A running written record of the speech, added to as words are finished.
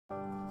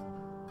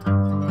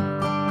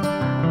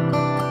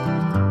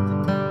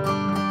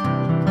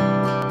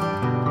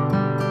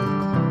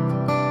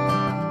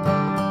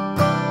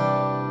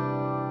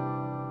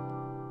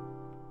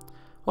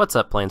What's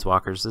up,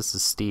 Planeswalkers? This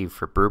is Steve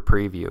for Brew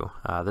Preview.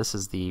 This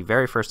is the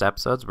very first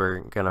episodes.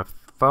 We're going to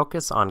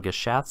focus on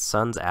Gishath's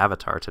son's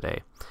avatar today.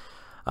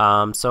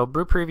 So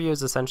Brew Preview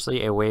is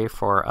essentially a way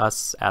for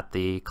us at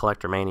the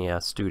Collector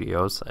Mania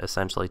Studios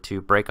essentially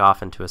to break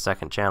off into a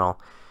second channel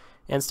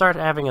and start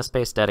having a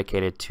space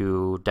dedicated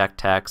to deck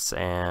techs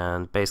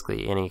and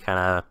basically any kind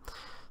of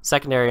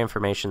secondary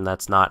information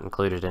that's not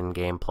included in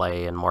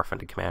gameplay and Morph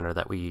into Commander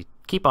that we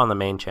keep on the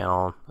main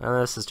channel.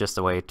 And this is just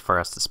a way for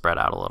us to spread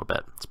out a little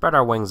bit, spread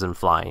our wings and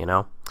fly, you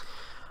know.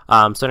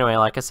 So anyway,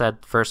 like I said,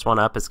 first one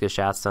up is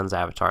Gishath's son's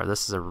avatar.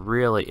 This is a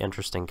really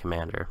interesting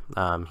commander.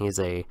 He's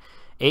a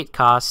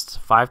 8-cost,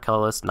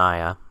 5-colorless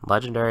Naya,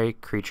 legendary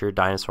creature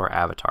dinosaur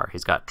avatar.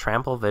 He's got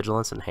trample,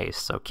 vigilance, and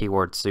haste, so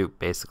keyword soup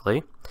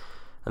basically.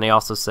 And he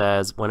also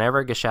says,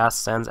 whenever Gishath's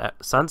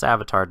son's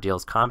avatar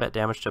deals combat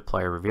damage to a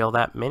player, reveal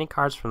that many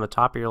cards from the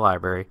top of your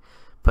library,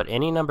 put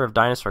any number of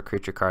dinosaur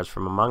creature cards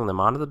from among them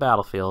onto the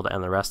battlefield,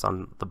 and the rest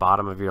on the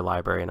bottom of your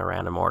library in a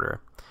random order.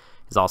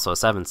 He's also a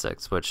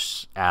 7/6,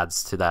 which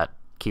adds to that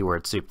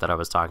keyword soup that I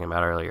was talking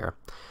about earlier.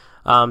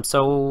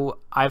 So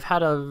I've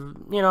had a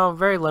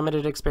very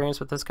limited experience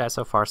with this guy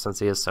so far since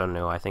he is so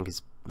new. I think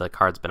the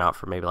card's been out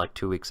for maybe like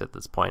 2 weeks at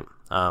this point.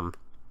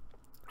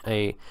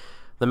 The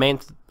main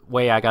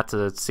way I got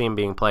to see him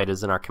being played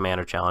is in our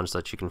Commander Challenge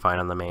that you can find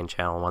on the main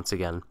channel once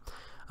again.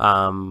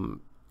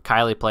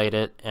 Kylie played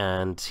it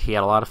and he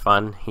had a lot of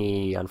fun.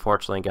 He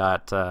unfortunately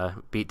got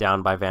beat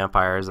down by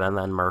vampires and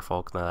then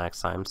merfolk the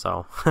next time,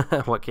 so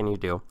what can you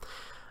do?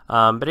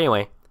 But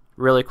anyway,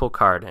 really cool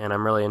card, and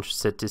I'm really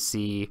interested to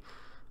see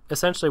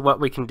essentially what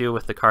we can do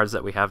with the cards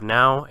that we have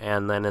now,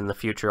 and then in the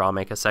future I'll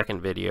make a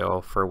second video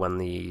for when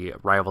the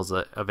Rivals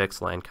of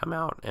Ixalan come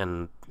out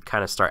and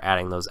kind of start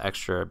adding those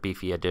extra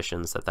beefy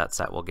additions that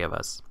set will give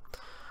us.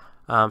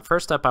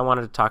 First up, I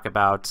wanted to talk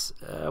about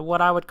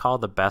what I would call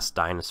the best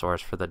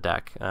dinosaurs for the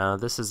deck.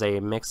 This is a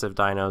mix of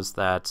dinos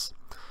that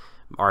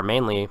are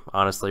mainly,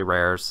 honestly,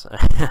 rares,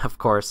 of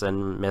course,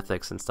 and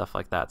mythics and stuff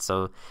like that.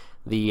 So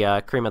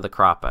the cream of the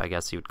crop, I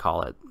guess you would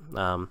call it.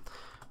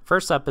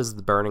 First up is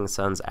the Burning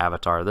Sun's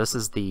avatar. This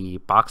is the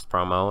boxed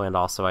promo, and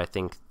also I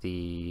think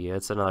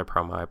it's another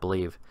promo, I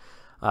believe.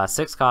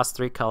 6 cost,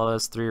 3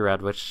 colorless, 3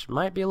 red, which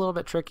might be a little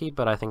bit tricky,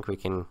 but I think we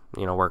can,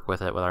 work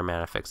with it with our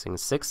mana fixing.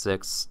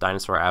 6/6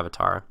 dinosaur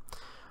avatar.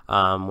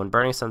 When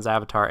Burning Sun's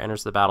avatar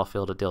enters the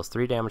battlefield, it deals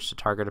 3 damage to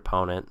target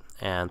opponent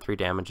and 3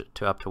 damage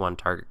to up to 1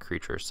 target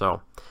creature.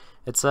 So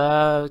it's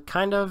a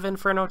kind of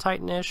Inferno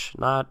Titan-ish,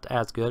 not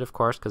as good, of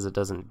course, because it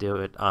doesn't do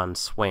it on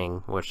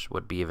swing, which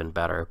would be even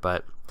better.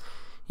 But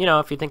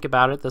if you think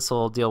about it, this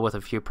will deal with a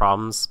few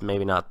problems,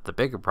 maybe not the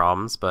bigger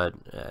problems, but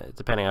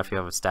depending on if you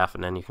have a staff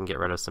and then you can get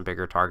rid of some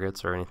bigger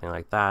targets or anything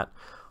like that.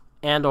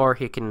 And or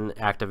he can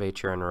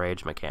activate your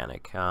enrage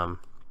mechanic.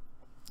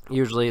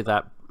 Usually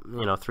that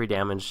 3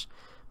 damage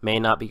may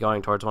not be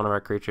going towards one of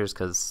our creatures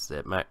because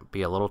it might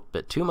be a little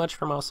bit too much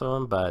for most of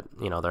them, but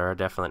there are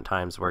definite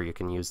times where you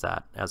can use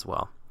that as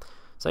well.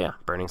 So yeah,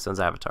 Burning Sun's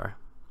avatar.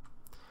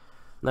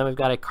 And then we've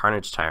got a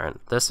Carnage Tyrant.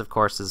 This, of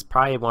course, is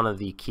probably one of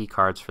the key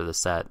cards for the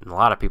set, and a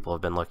lot of people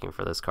have been looking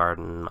for this card,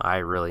 and I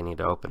really need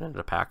to open it in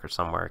a pack or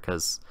somewhere,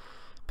 because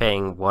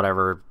paying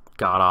whatever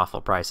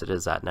god-awful price it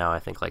is at now, I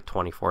think like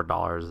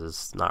 $24,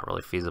 is not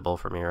really feasible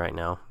for me right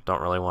now.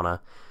 Don't really want to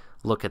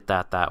look at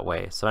that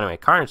way. So anyway,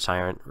 Carnage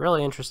Tyrant,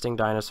 really interesting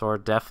dinosaur,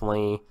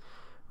 definitely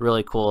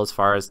really cool as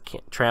far as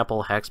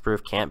trample,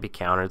 hexproof, can't be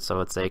countered,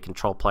 so it's a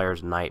control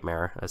player's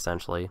nightmare,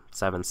 essentially.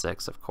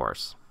 7/6, of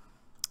course.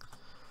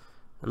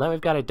 And then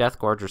we've got a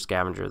Deathgorger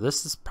Scavenger.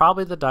 This is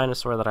probably the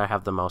dinosaur that I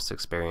have the most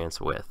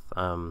experience with.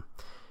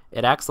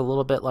 It acts a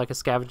little bit like a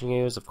Scavenging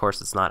Ooze. Of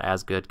course, it's not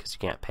as good because you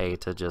can't pay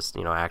to just,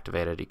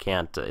 activate it. You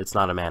can't, it's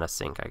not a mana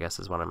sink, I guess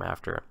is what I'm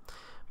after.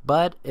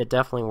 But it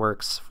definitely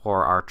works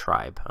for our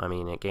tribe. I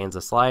mean, it gains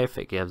us life,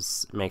 it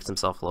makes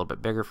himself a little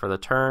bit bigger for the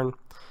turn,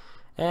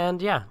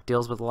 and yeah,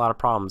 deals with a lot of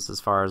problems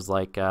as far as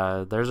like,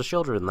 there's a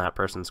Shieldred in that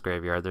person's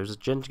graveyard, there's a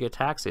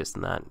Jin-Gitaxias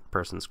in that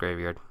person's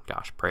graveyard.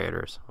 Gosh,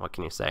 Praetors, what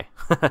can you say?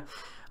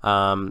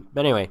 But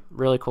anyway,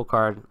 really cool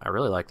card. I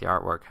really like the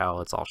artwork, how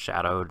it's all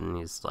shadowed and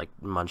he's like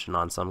munching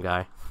on some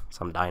guy,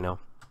 some dino.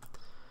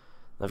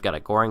 I've got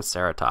a Goring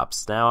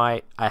Ceratops. Now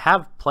I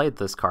have played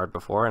this card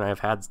before, and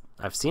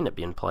I've seen it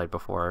being played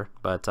before,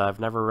 but I've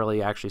never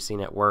really actually seen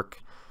it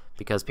work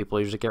because people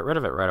usually get rid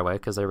of it right away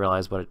because they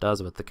realize what it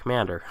does with the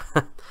commander.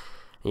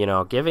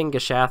 Giving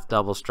Gishath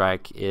double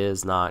strike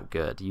is not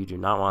good. You do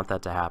not want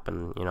that to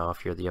happen,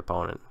 if you're the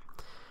opponent.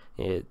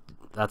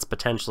 That's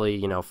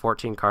potentially,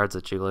 14 cards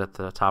that you look at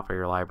the top of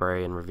your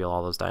library and reveal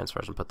all those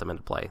dinosaurs and put them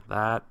into play.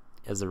 That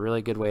is a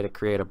really good way to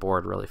create a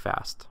board really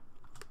fast.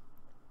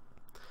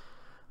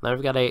 Then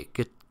we've got a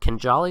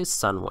Kinjali's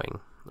Sunwing.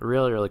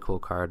 Really, really cool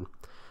card.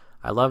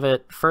 I love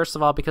it, first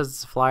of all, because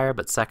it's a flyer,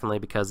 but secondly,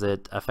 because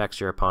it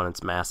affects your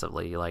opponents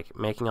massively, like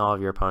making all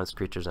of your opponent's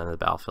creatures into the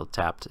battlefield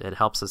tapped. It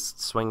helps us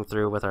swing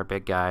through with our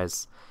big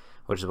guys,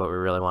 which is what we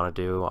really want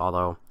to do,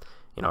 although,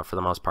 for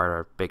the most part,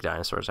 our big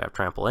dinosaurs have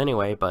trample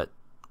anyway, but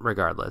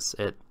regardless,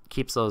 it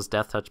keeps those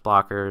death touch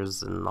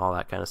blockers and all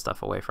that kind of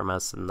stuff away from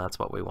us, and that's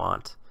what we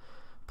want.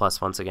 Plus,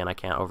 once again, I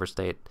can't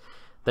overstate.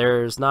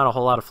 There's not a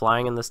whole lot of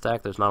flying in this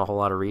deck. There's not a whole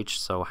lot of reach,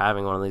 so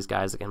having one of these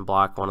guys that can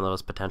block one of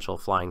those potential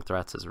flying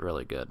threats is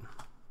really good.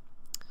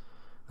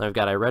 Then we've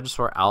got a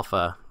Regisaur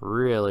Alpha,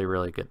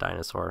 really good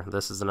dinosaur.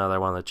 This is another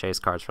one of the chase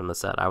cards from the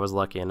set. I was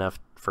lucky enough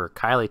for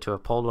Kylie to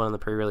have pulled one in the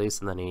pre-release,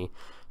 and then he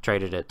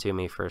traded it to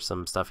me for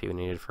some stuff he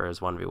needed for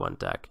his 1v1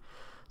 deck.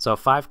 So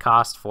 5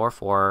 cost,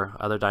 4/4.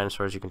 Other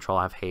dinosaurs you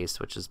control have haste,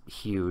 which is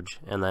huge,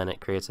 and then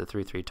it creates a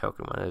 3/3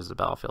 token when it is the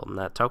battlefield, and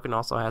that token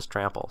also has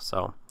trample.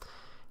 So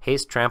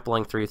haste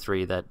trampling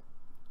 3/3 that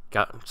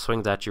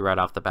swings at you right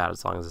off the bat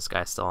as long as this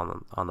guy's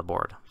still on the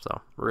board.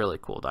 So really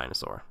cool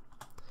dinosaur.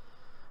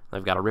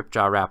 I've got a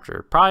Ripjaw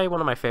Raptor, probably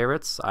one of my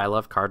favorites. I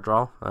love card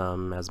draw,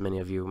 as many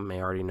of you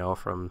may already know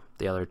from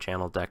the other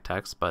channel deck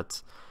techs,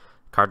 but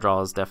card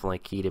draw is definitely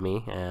key to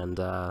me,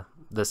 and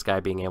this guy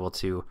being able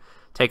to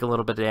take a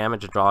little bit of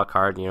damage and draw a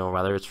card, you know,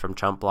 whether it's from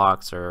chump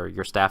blocks or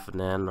your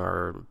Staffing In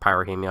or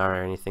Pyrohemia or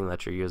anything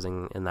that you're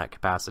using in that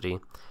capacity,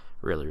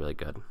 really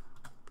good.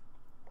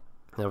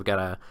 Then we've got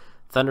a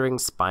Thundering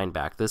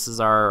Spineback. This is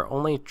our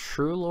only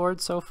true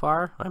lord so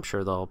far. I'm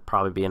sure there'll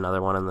probably be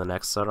another one in the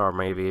next set, or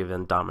maybe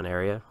even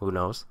Dominaria, who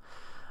knows.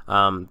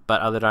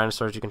 But other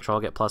dinosaurs you control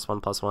get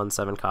 +1/+1,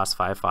 7 cost,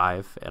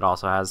 5/5. It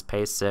also has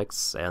pace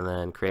 6, and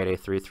then create a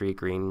 3/3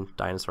 green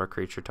dinosaur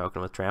creature token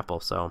with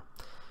trample. So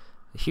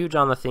huge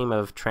on the theme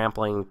of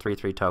trampling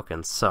 3/3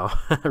 tokens, so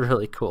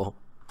really cool.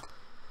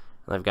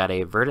 And I've got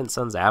a Verdant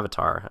Sun's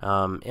Avatar.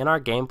 In our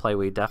gameplay,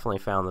 we definitely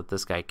found that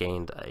this guy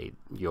gained a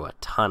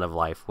ton of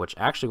life, which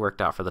actually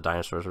worked out for the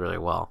dinosaurs really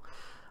well.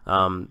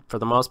 For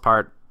the most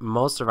part,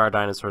 most of our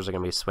dinosaurs are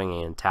going to be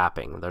swinging and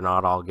tapping. They're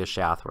not all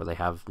Gishath, where they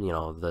have, you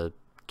know, the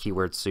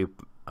keyword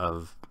soup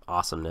of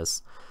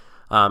awesomeness.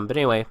 But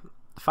anyway,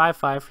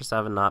 5/5 for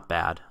 7, not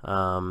bad.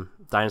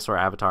 Dinosaur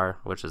Avatar,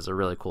 which is a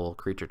really cool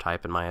creature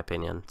type in my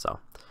opinion, so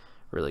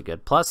really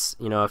good. Plus,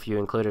 you know, if you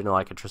include it in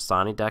like a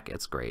Tristani deck,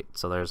 it's great.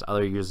 So there's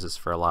other uses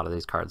for a lot of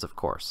these cards, of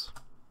course.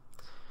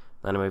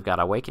 Then we've got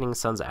Awakening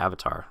Sun's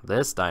Avatar.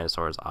 This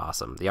dinosaur is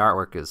awesome. The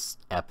artwork is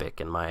epic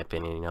in my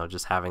opinion. You know,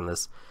 just having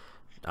this,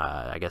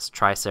 I guess,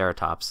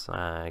 Triceratops,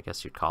 I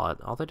guess you'd call it.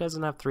 Although it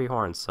doesn't have 3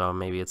 horns, so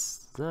maybe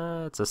it's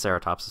a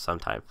Ceratops of some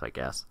type, I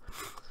guess.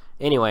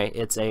 Anyway,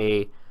 it's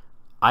a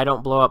I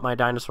don't blow up my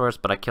dinosaurs,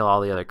 but I kill all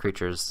the other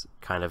creatures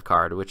kind of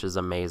card, which is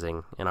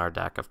amazing in our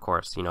deck, of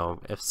course. You know,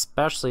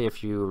 especially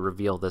if you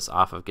reveal this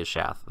off of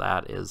Gishath.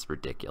 That is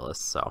ridiculous,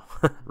 so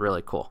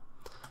really cool.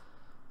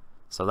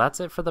 So that's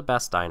it for the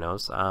best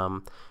dinos.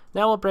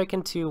 Now we'll break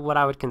into what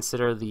I would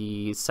consider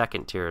the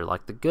second tier,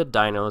 like the good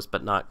dinos,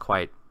 but not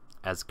quite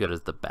as good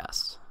as the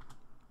best.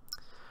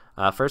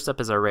 First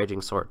up is our Raging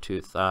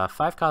Swordtooth.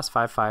 5 cost,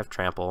 5/5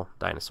 trample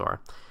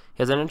dinosaur.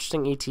 He has an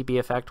interesting ETB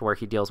effect where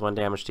he deals 1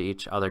 damage to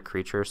each other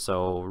creature,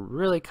 so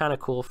really kind of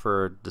cool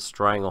for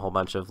destroying a whole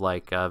bunch of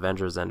like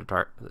Avenger of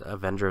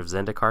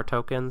Zendikar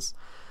tokens.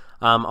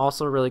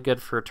 Also really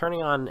good for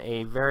turning on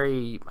a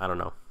very, I don't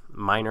know,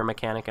 minor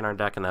mechanic in our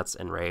deck, and that's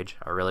Enrage.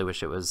 I really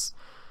wish it was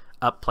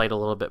upplayed a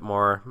little bit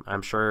more.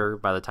 I'm sure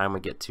by the time we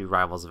get to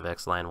Rivals of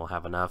Ixalan we'll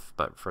have enough,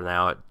 but for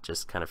now it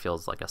just kind of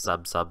feels like a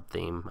sub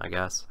theme, I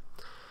guess.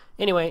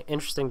 Anyway,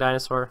 interesting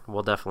dinosaur.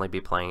 We'll definitely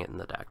be playing it in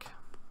the deck.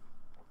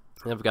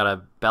 Then we've got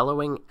a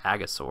Bellowing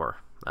Agasaur.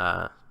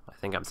 I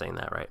think I'm saying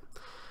that right.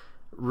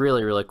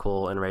 Really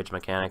cool Enrage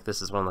mechanic.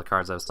 This is one of the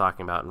cards I was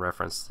talking about in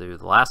reference to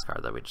the last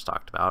card that we just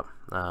talked about.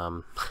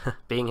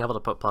 Being able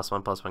to put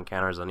 +1/+1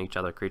 counters on each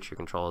other creature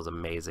control is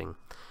amazing.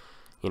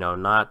 You know,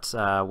 not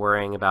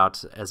worrying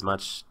about as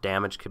much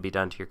damage could be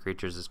done to your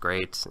creatures is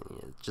great.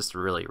 Just a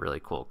really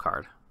cool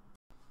card.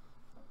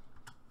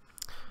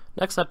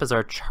 Next up is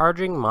our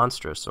Charging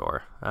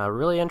Monstrosaur. A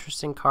really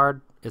interesting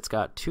card. It's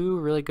got 2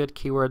 really good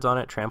keywords on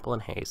it, Trample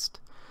and Haste.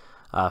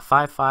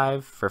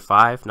 5/5 for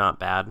 5, not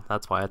bad.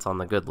 That's why it's on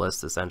the good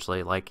list,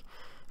 essentially. Like,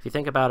 if you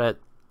think about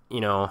it, you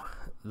know,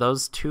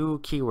 those 2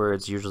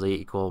 keywords usually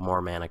equal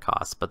more mana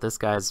cost, but this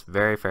guy's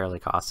very fairly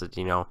costed,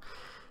 you know.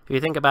 If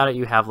you think about it,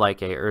 you have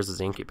like a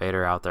Urza's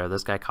Incubator out there.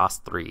 This guy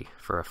costs 3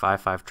 for a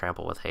 5/5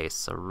 trample with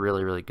haste, so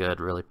really good,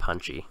 really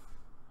punchy.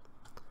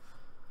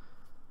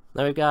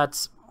 Then we've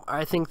got,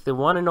 I think, the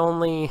one and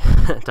only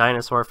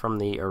dinosaur from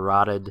the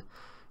eroded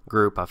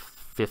group of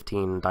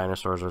 15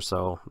 dinosaurs or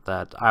so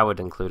that I would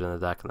include in the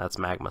deck, and that's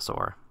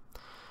Magmasaur.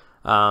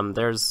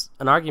 There's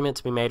an argument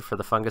to be made for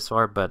the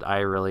Fungusaur, but I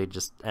really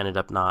just ended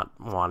up not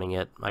wanting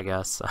it, I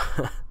guess.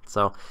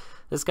 So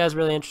this guy's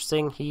really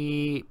interesting.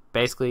 He's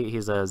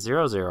a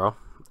 0/0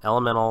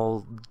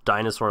 elemental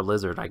dinosaur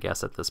lizard, I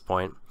guess, at this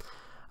point.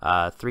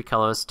 3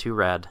 colors, 2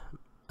 red.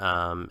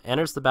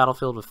 Enters the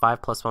battlefield with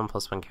 5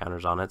 +1/+1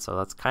 counters on it, so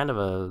that's kind of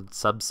a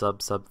sub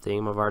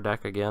theme of our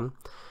deck again.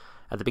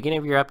 At the beginning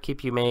of your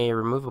upkeep, you may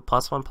remove a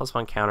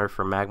 +1/+1 counter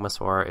from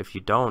Magmasaur. If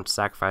you don't,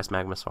 sacrifice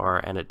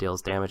Magmasaur, and it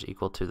deals damage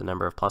equal to the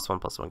number of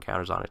 +1/+1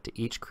 counters on it to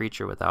each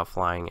creature without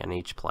flying and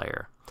each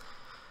player.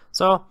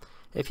 So,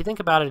 if you think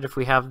about it, if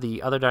we have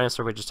the other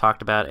dinosaur we just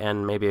talked about,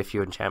 and maybe a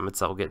few enchantments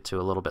that we'll get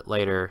to a little bit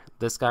later,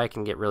 this guy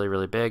can get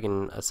really big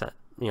and,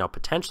 you know,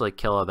 potentially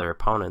kill other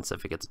opponents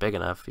if it gets big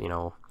enough, you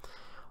know.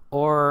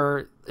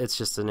 or it's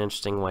just an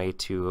interesting way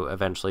to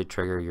eventually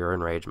trigger your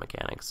enrage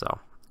mechanic. So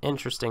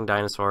interesting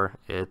dinosaur.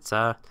 It's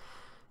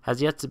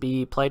has yet to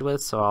be played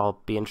with, so I'll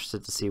be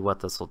interested to see what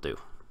this will do.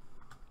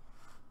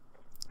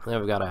 Then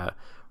we've got a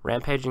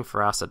Rampaging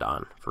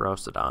Ferocidon,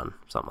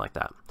 something like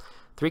that.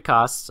 3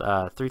 costs,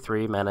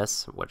 3/3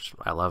 Menace, which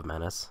I love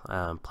Menace.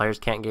 Players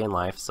can't gain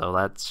life, so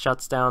that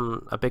shuts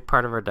down a big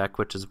part of our deck,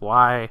 which is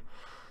why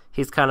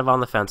he's kind of on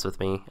the fence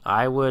with me.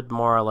 I would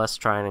more or less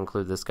try and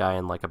include this guy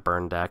in like a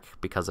burn deck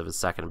because of his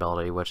second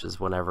ability, which is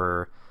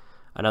whenever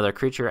another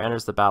creature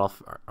enters the battle,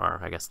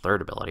 or I guess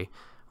third ability.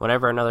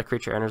 Whenever another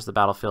creature enters the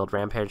battlefield,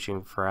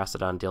 Rampaging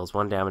Ferocidon deals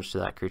 1 damage to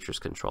that creature's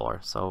controller.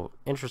 So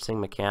interesting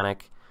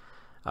mechanic.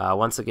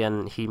 Once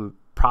again, he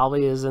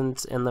probably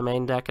isn't in the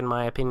main deck in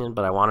my opinion,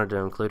 but I wanted to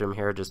include him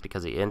here just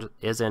because he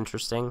is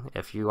interesting.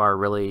 If you are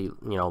really,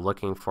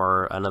 looking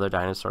for another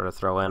dinosaur to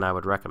throw in, I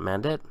would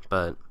recommend it,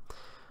 but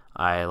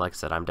like I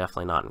said, I'm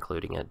definitely not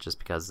including it just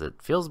because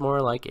it feels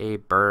more like a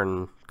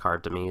burn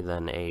card to me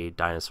than a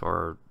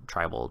dinosaur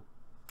tribal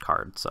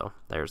card, so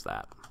there's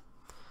that.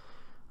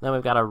 Then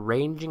we've got a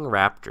Ranging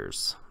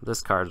Raptors.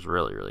 This card is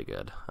really, really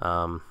good.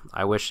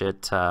 I wish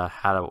it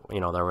had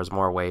there was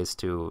more ways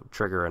to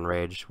trigger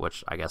Enrage,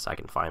 which I guess I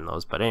can find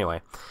those. But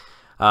anyway,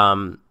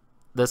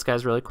 this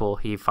guy's really cool.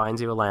 He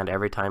finds you a land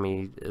every time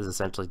he is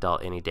essentially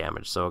dealt any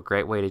damage. So a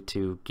great way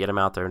to get him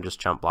out there and just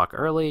chump block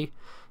early.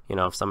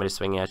 If somebody's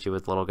swinging at you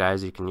with little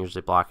guys, you can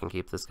usually block and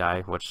keep this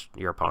guy, which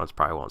your opponents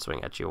probably won't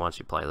swing at you once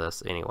you play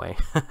this anyway.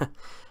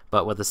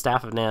 But with the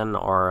Staff of Nin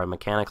or a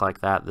mechanic like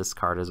that, this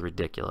card is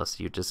ridiculous.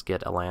 You just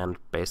get a land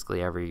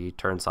basically every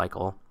turn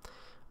cycle,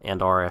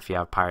 and or if you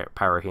have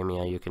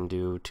Pyrohemia, you can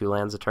do 2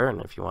 lands a turn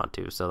if you want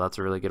to. So that's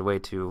a really good way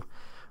to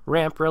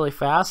ramp really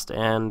fast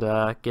and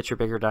get your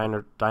bigger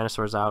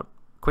dinosaurs out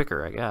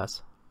quicker, I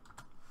guess.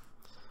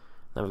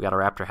 Then we've got a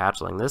Raptor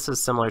Hatchling. This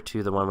is similar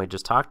to the one we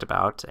just talked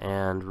about,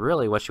 and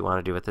really what you want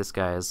to do with this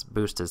guy is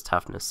boost his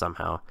toughness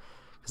somehow.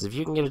 Because if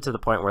you can get it to the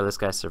point where this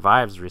guy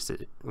survives,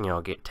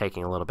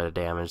 taking a little bit of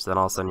damage, then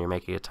all of a sudden you're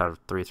making a ton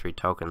of 3/3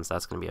 tokens.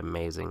 That's going to be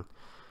amazing.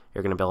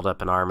 You're going to build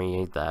up an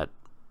army that,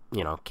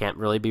 can't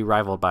really be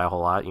rivaled by a whole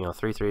lot.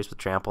 3/3s with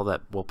trample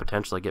that will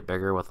potentially get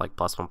bigger with like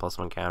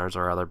 +1/+1 counters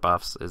or other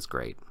buffs is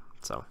great.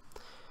 So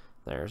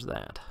there's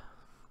that.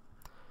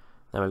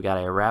 Then we've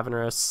got a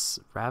Ravenous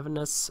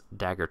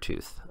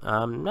Daggertooth.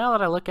 Now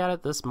that I look at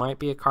it, this might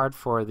be a card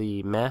for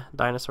the Meh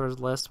Dinosaurs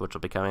list, which will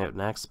be coming up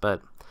next,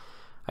 but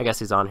I guess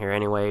he's on here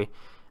anyway.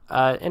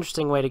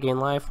 Interesting way to gain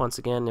life. Once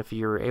again, if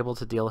you're able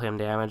to deal him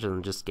damage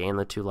and just gain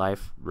the 2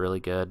 life,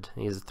 really good.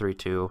 He's a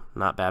 3/2.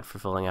 Not bad for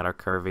filling out our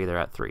curve either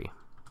at 3.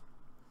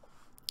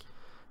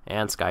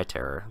 And Sky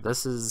Terror.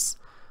 This is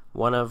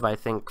one of, I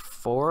think,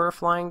 4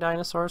 flying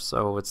dinosaurs,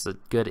 so it's a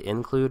good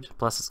include.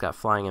 Plus it's got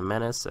flying and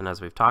menace, and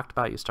as we've talked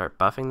about, you start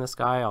buffing this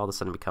guy, all of a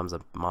sudden becomes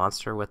a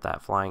monster with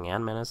that flying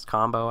and menace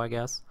combo, I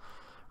guess.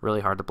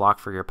 Really hard to block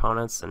for your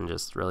opponents, and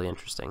just really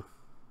interesting.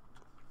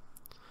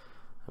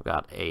 I've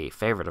got a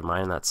favorite of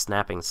mine, that's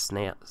Snapping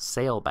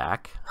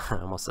Sailback. I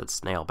almost said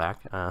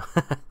Snailback.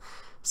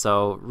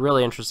 So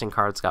really interesting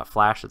card. It's got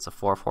flash. It's a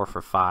 4/4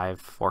 for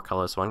 5, 4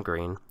 colors, 1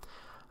 green.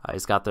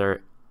 He's got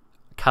their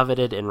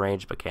coveted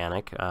Enrage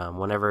mechanic.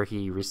 Whenever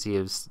he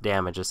receives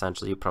damage,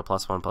 essentially you put a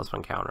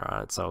 +1/+1 counter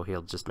on it, so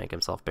he'll just make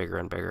himself bigger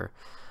and bigger.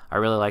 I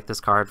really like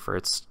this card for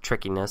its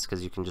trickiness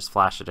because you can just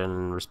flash it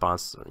in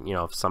response.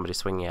 If somebody's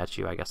swinging at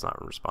you, I guess not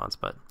in response,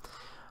 but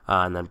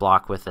and then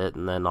block with it,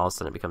 and then all of a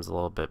sudden it becomes a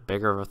little bit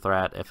bigger of a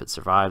threat if it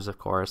survives, of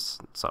course.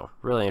 So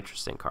really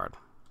interesting card.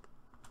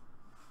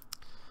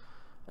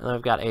 And then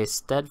we've got a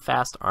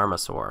Steadfast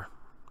Armasaur.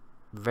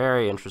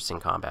 Very interesting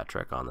combat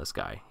trick on this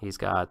guy. He's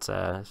got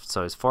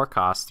so he's 4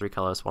 costs, 3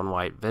 colors, 1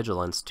 white,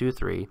 vigilance,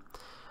 2/3,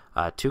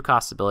 2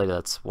 cost ability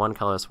that's 1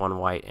 colorless, 1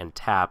 white, and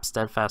tap.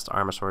 Steadfast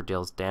Armasaur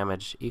deals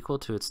damage equal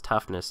to its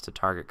toughness to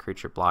target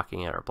creature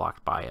blocking it or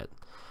blocked by it.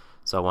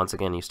 So once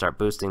again, you start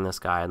boosting this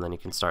guy, and then you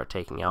can start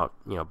taking out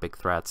big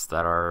threats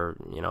that are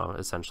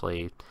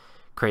essentially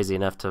crazy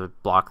enough to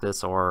block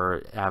this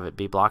or have it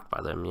be blocked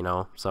by them.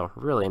 So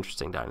really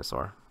interesting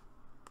dinosaur.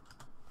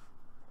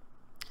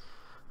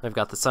 I've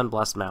got the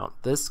Sunblessed Mount.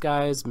 This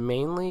guy's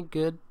mainly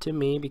good to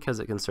me because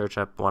it can search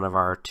up one of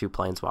our 2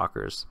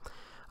 planeswalkers.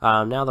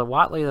 Now the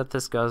Watley that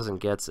this goes and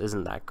gets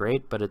isn't that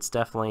great, but it's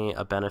definitely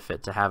a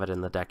benefit to have it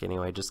in the deck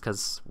anyway, just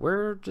because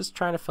we're just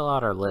trying to fill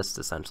out our list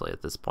essentially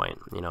at this point.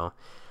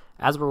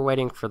 As we're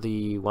waiting for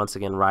the, once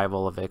again,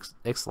 Rivals of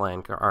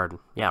Ixalan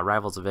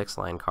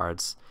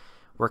cards,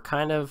 we're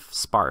kind of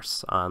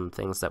sparse on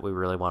things that we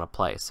really want to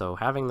play, so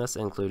having this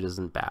include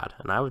isn't bad.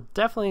 And I would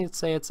definitely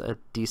say it's a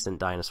decent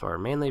dinosaur,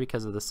 mainly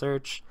because of the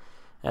search.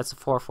 That's a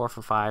 4/4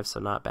 for 5, so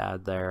not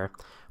bad there.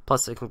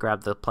 Plus it can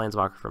grab the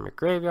planeswalker from your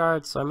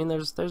graveyard, so I mean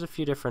there's a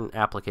few different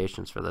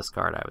applications for this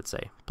card, I would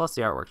say. Plus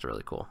the artwork's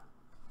really cool.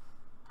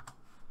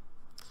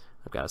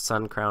 I've got a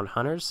Sun Crowned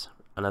Hunters.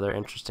 Another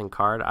interesting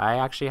card. I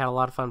actually had a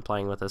lot of fun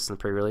playing with this in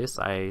pre-release.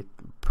 I'm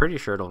pretty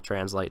sure it'll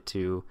translate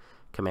to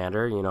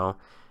Commander.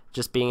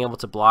 just being able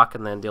to block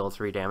and then deal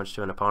 3 damage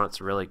to an opponent's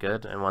really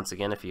good. And once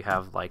again, if you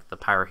have like the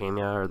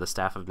Pyrohemia or the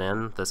Staff of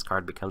Nin, this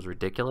card becomes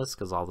ridiculous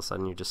because all of a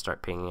sudden you just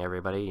start pinging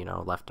everybody, you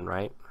know, left and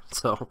right.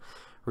 So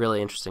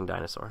really interesting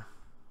dinosaur.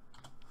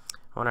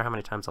 I wonder how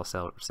many times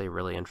I'll say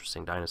really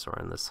interesting dinosaur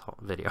in this whole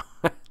video.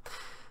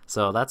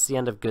 So that's the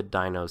end of good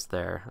dinos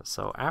there.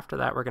 So after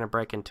that, we're going to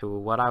break into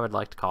what I would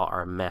like to call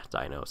our meh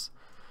dinos.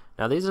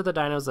 Now these are the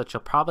dinos that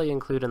you'll probably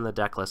include in the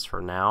deck list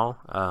for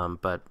now,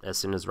 but as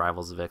soon as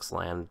Rivals of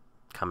Ixalan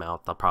come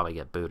out, they'll probably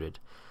get booted.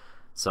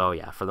 So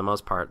yeah, for the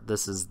most part,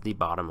 this is the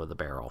bottom of the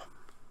barrel.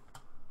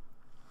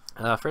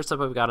 First up,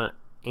 we've got an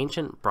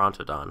Ancient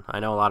Brontodon. I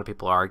know a lot of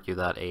people argue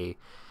that a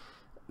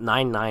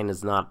 9/9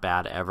 is not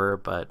bad ever,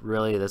 but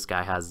really this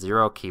guy has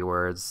 0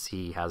 keywords,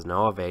 he has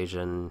no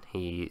evasion,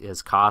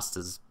 his cost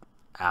is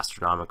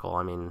astronomical.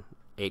 I mean,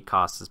 8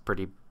 cost is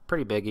pretty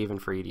big even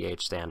for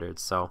EDH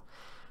standards, so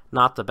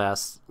not the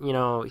best. You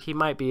know, he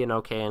might be an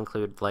okay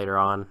include later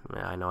on.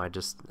 I know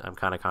I'm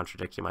kind of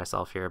contradicting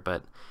myself here,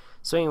 but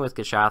swinging with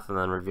Gishath and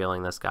then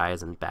revealing this guy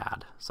isn't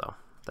bad, so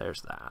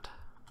there's that.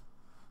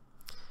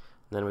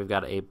 Then we've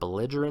got a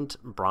Belligerent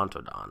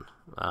Brontodon.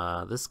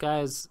 This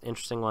guy's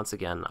interesting once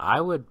again. I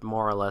would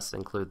more or less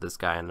include this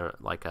guy in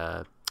like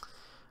a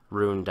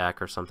rune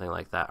deck or something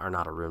like that. Or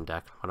not a rune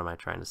deck. What am I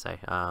trying to say?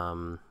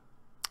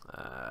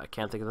 I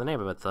can't think of the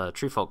name of it. The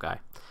Treefolk guy.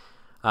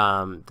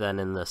 Than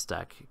in this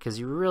deck. Because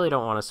you really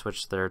don't want to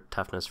switch their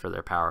toughness for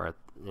their power,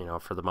 you know,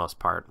 for the most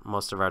part.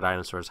 Most of our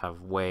dinosaurs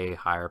have way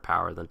higher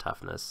power than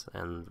toughness.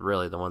 And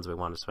really the ones we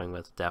want to swing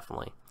with,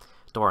 definitely.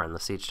 Doran, the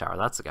Siege Tower.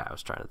 That's the guy I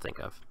was trying to think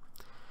of.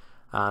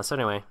 So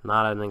anyway,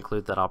 not an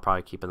include that I'll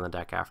probably keep in the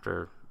deck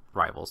after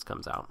Rivals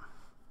comes out.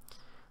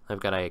 I've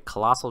got a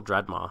Colossal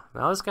Dreadmaw.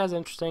 Now this guy's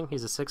interesting.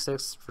 He's a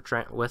 6/6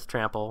 with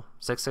trample,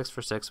 6/6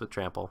 for 6 with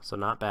trample, so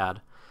not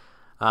bad.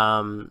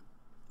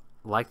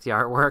 Like the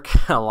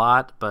artwork a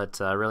lot,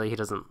 but really he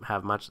doesn't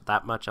have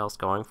that much else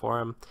going for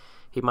him.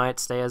 He might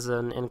stay as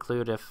an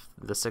include if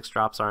the 6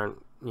 drops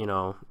aren't, you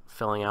know,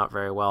 filling out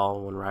very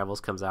well when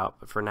Rivals comes out,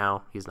 but for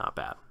now he's not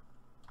bad.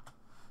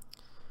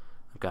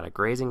 I've got a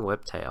Grazing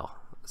Whiptail.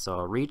 So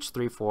a reach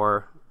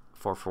 3/4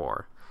 for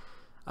 4.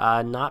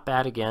 Not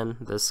bad again.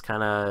 This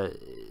kind of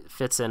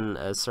fits in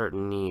a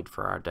certain need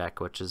for our deck,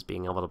 which is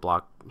being able to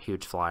block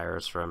huge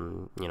flyers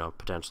from, you know,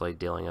 potentially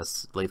dealing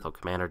us lethal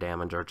commander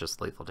damage or just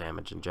lethal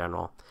damage in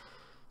general.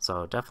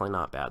 So definitely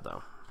not bad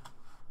though.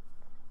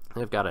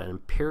 We've got an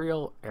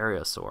Imperial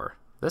Aerosaur.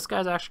 This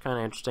guy's actually kind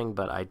of interesting,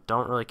 but I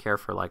don't really care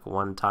for like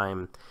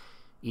one-time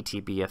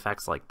ETB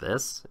effects like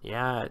this.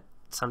 Yeah, it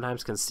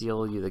sometimes can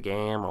steal you the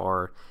game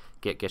or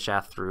get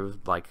Gishath through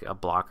like a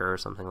blocker or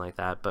something like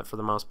that, but for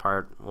the most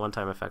part,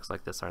 one-time effects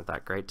like this aren't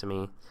that great to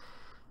me.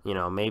 You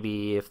know,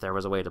 maybe if there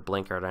was a way to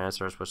blink our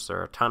dinosaurs, which there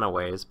are a ton of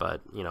ways,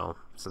 but you know,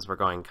 since we're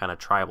going kind of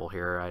tribal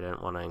here, I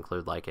didn't want to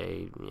include like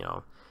a, you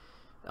know,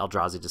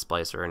 Eldrazi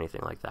Displacer or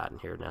anything like that in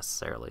here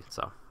necessarily.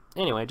 So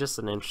anyway, just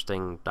an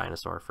interesting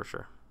dinosaur for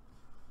sure.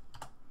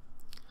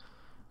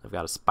 I've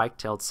got a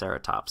Spike-tailed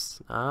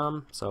Ceratops.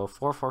 So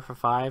 4/4 for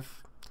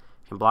 5.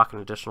 Can block an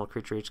additional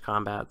creature each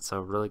combat,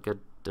 so really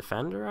good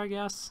defender, I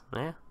guess.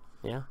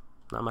 Yeah,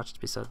 not much to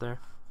be said there.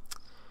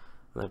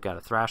 And I've got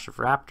a Thrash of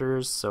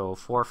Raptors, so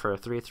 4 for a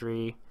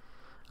 3/3.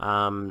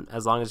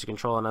 As long as you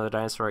control another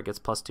dinosaur, it gets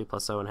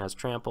 +2/+0 and has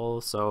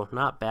trample, so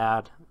not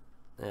bad.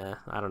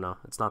 I don't know.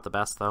 It's not the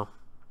best though.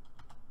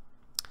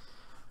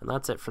 And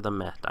that's it for the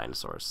meh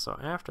dinosaurs. So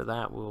after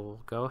that,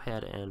 we'll go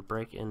ahead and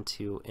break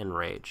into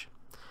Enrage.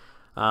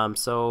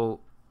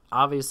 So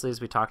obviously, as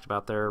we talked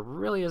about, there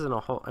really isn't a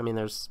whole. I mean,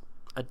 there's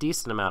a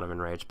decent amount of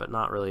Enrage, but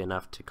not really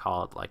enough to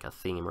call it like a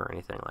theme or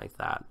anything like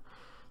that.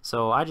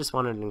 So I just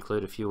wanted to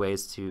include a few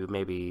ways to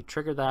maybe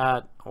trigger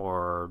that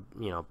or,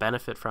 you know,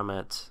 benefit from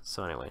it.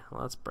 So anyway,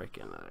 let's break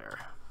into there.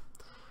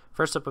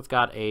 First up, we've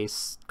got a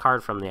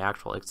card from the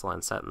actual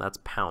Ixalan set, and that's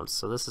Pounce.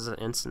 So this is an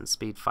instant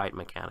speed fight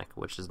mechanic,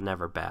 which is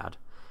never bad.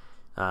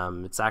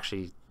 It's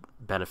actually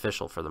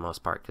beneficial for the most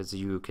part, because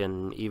you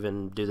can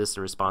even do this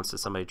in response to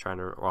somebody trying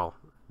to, well,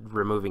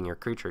 removing your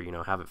creature, you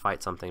know, have it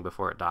fight something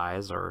before it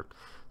dies, or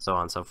so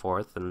on and so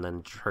forth, and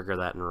then trigger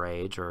that in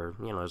Rage, or,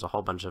 you know, there's a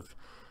whole bunch of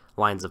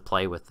lines of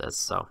play with this.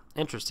 So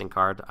interesting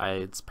card.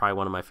 It's probably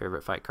one of my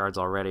favorite fight cards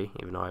already,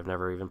 even though I've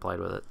never even played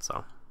with it.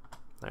 So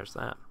there's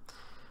that.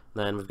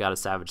 Then we've got a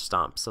Savage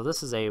Stomp. So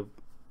this is a,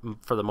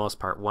 for the most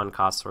part,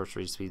 1-cost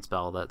sorcery speed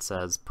spell that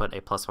says put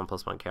a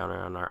 +1/+1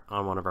 counter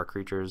on one of our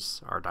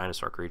creatures, our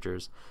dinosaur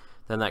creatures.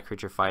 Then that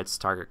creature fights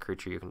target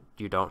creature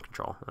you don't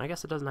control. And I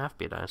guess it doesn't have to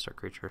be a dinosaur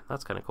creature.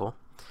 That's kind of cool.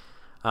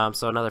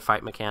 So another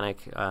fight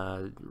mechanic,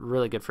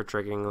 really good for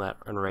triggering that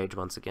Enrage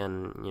once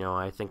again. You know,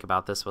 I think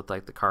about this with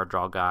like the card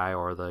draw guy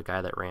or the guy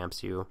that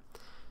ramps you.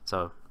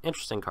 So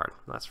interesting card,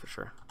 that's for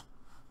sure.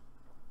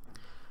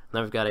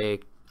 Then we've got a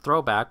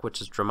throwback, which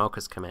is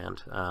Dromoka's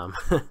Command.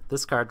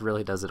 This card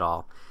really does it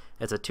all.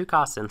 It's a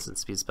 2-cost instant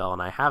speed spell,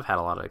 and I have had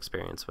a lot of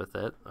experience with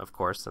it, of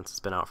course, since it's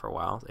been out for a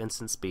while.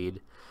 Instant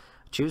speed.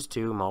 Choose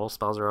 2. Modal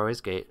spells are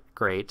always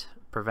great.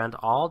 Prevent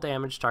all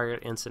damage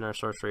target instant or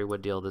sorcery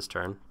would deal this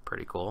turn.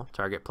 Pretty cool.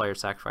 Target player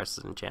sacrifices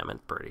an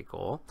enchantment. Pretty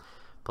cool.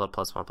 Put a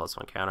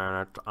 +1/+1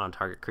 counter on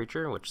target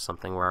creature, which is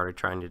something we're already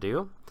trying to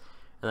do.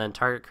 And then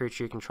target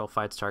creature you control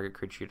fights target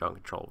creature you don't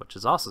control, which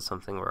is also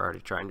something we're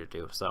already trying to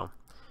do. So,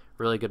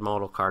 really good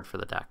modal card for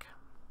the deck.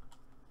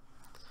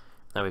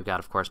 Then we've got,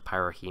 of course,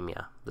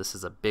 Pyrohemia. This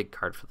is a big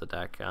card for the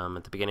deck.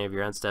 At the beginning of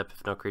your end step,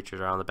 if no creatures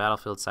are on the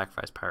battlefield,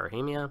 sacrifice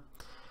Pyrohemia.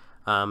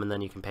 And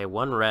then you can pay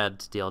 1 red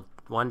to deal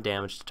 1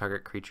 damage to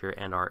target creature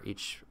and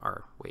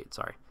Pyrohemia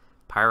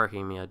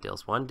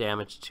deals 1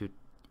 damage to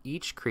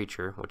each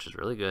creature, which is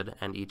really good,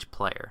 and each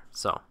player.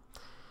 So,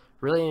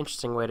 really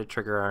interesting way to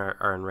trigger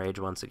our Enrage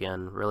once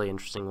again. Really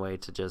interesting way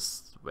to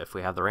just, if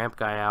we have the ramp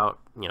guy out,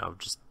 you know,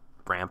 just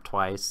ramp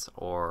twice,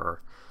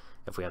 or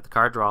if we have the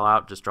card draw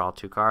out, just draw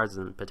 2 cards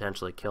and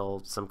potentially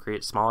kill some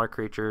smaller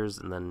creatures,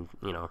 and then,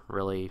 you know,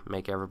 really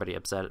make everybody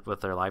upset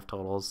with their life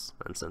totals.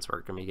 And since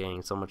we're going to be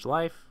gaining so much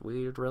life,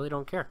 we really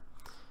don't care.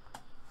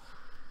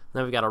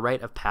 Then we've got a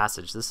Rite of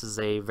Passage. This is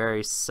a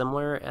very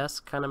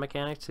similar-esque kind of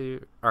mechanic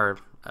to, or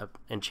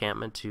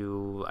enchantment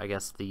to, I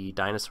guess, the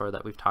dinosaur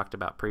that we've talked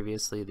about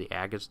previously, the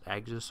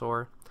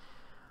Agosaur.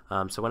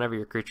 So whenever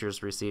your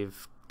creatures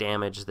receive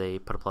damage, they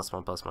put a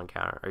 +1/+1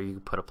 counter, or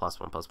you put a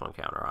 +1/+1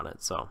 counter on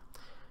it. So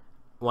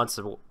once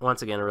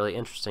again, a really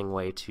interesting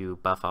way to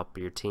buff up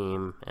your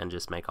team and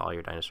just make all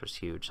your dinosaurs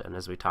huge. And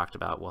as we talked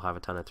about, we'll have a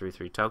ton of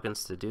 3/3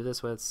 tokens to do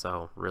this with,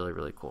 so really,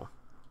 really cool.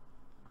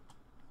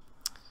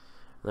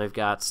 Then we've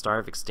got Star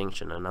of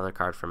Extinction, another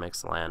card from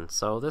Ixalan.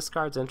 So this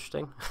card's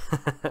interesting.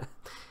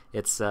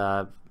 It's,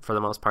 for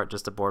the most part,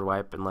 just a board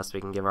wipe, unless we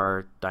can give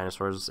our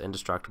dinosaurs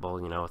indestructible,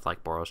 you know, with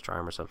like Boros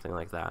Charm or something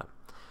like that.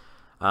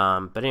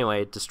 But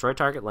anyway, destroy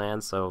target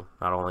land, so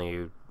not only are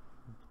you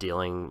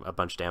dealing a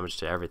bunch of damage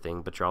to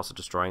everything, but you're also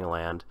destroying a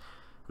land.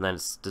 And then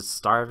the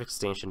Star of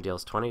Extinction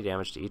deals 20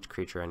 damage to each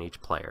creature and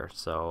each player.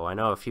 So I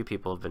know a few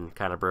people have been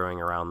kind of brewing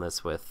around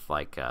this with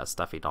like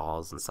stuffy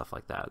dolls and stuff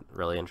like that.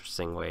 Really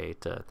interesting way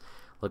to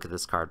look at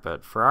this card,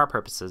 but for our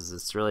purposes,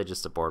 it's really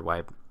just a board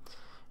wipe,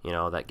 you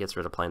know, that gets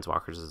rid of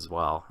planeswalkers as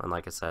well. And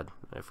like I said,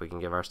 if we can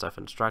give our stuff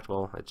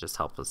indestructible, it just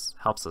helps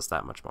us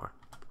that much more.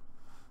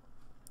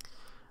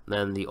 And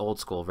then the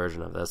old school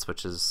version of this,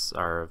 which is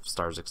our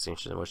Stars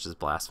Extinction, which is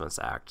Blasphemous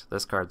Act.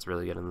 This card's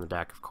really good in the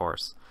deck, of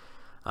course.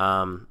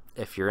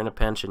 If you're in a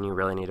pinch and you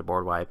really need a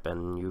board wipe,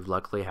 and you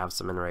luckily have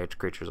some enraged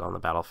creatures on the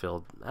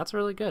battlefield, that's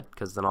really good,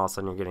 because then all of a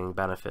sudden you're getting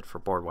benefit for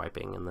board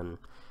wiping, and then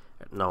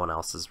no one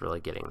else is really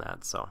getting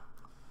that. So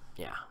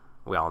yeah,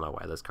 we all know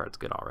why this card's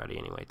good already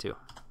anyway, too.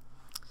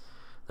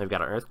 Then we've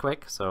got an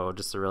Earthquake, so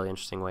just a really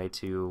interesting way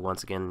to,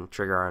 once again,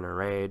 trigger our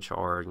Enrage,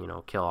 or, you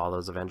know, kill all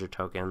those Avenger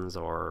tokens,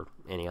 or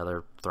any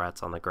other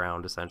threats on the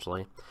ground,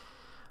 essentially.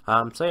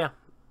 So yeah,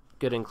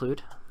 good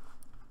include.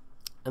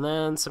 And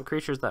then some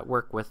creatures that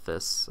work with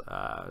this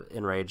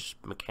Enrage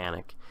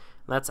mechanic.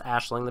 And that's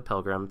Ashling the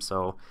Pilgrim,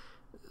 so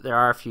there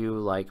are a few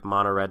like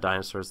mono red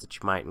dinosaurs that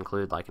you might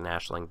include, like an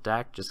Ashling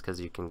deck, just because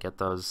you can get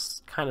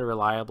those kind of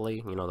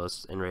reliably, you know,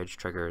 those enraged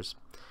triggers.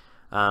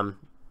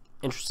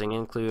 Interesting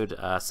include.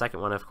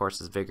 Second one, of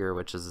course, is Vigor,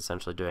 which is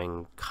essentially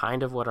doing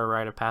kind of what our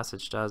Rite of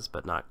Passage does,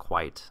 but not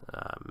quite.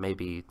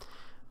 Maybe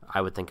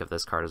I would think of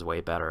this card as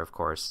way better, of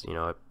course. You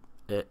know,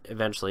 it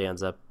eventually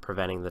ends up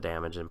preventing the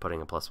damage and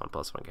putting a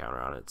 +1/+1 counter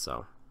on it.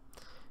 So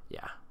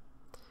yeah,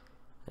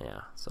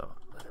 so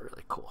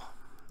really cool.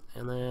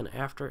 And then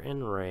after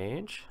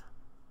Enrage,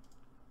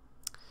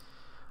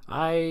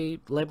 I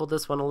labeled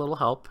this one a little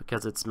help,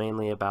 because it's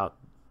mainly about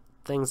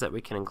things that we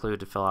can include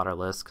to fill out our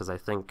list, because I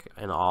think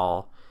in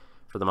all,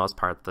 for the most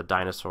part, the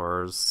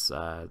dinosaurs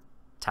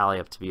tally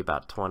up to be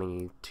about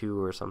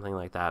 22 or something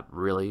like that,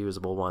 really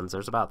usable ones.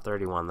 There's about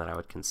 31 that I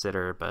would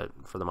consider, but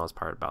for the most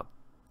part, about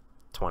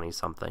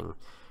 20-something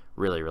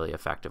really, really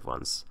effective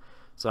ones.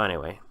 So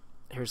anyway,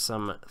 here's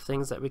some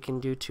things that we can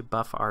do to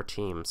buff our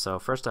team. So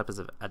first up is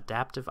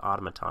Adaptive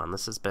Automaton.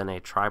 This has been a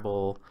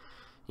tribal,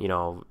 you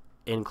know,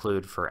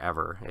 include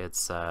forever.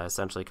 It's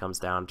essentially comes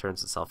down,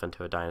 turns itself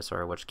into a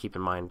dinosaur, which, keep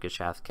in mind,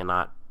 Gishath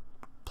cannot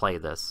play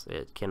this.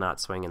 It cannot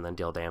swing and then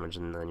deal damage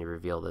and then you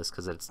reveal this,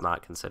 because it's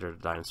not considered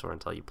a dinosaur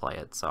until you play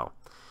it. So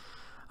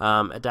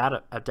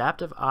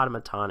Adaptive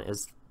Automaton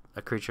is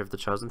a creature of the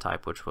chosen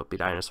type, which will be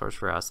dinosaurs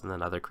for us, and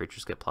then other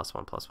creatures get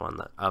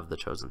 +1/+1 of the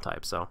chosen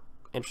type. So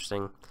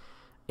interesting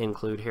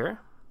include here.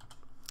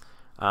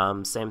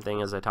 Same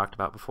thing as I talked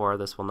about before,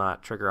 this will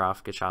not trigger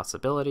off Gishath's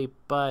ability,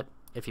 but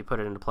if you put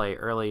it into play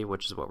early,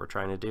 which is what we're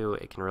trying to do,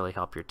 it can really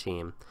help your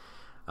team.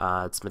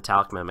 It's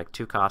Metallic Mimic,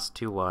 2 cost,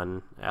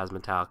 2/1. As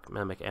Metallic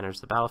Mimic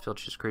enters the battlefield,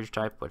 choose creature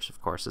type, which of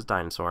course is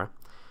dinosaur.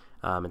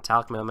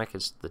 Metallic Mimic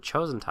is the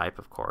chosen type,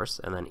 of course,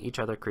 and then each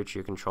other creature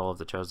you control of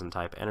the chosen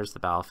type enters the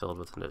battlefield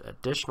with an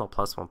additional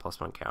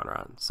 +1/+1 counter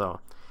on. So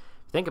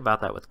think about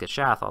that with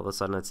Gishath, all of a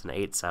sudden it's an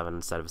 8/7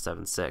 instead of a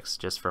 7/6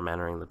 just from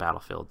entering the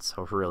battlefield.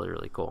 So really,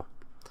 really cool.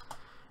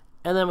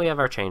 And then we have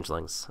our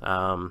Changelings.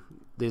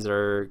 These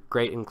are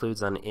great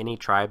includes on any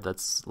tribe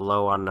that's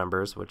low on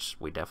numbers, which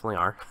we definitely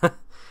are.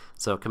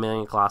 So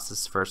Chameleon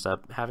Colossus first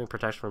up. Having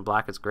protection from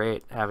black is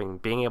great.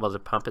 Being able to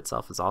pump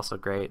itself is also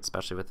great,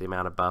 especially with the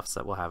amount of buffs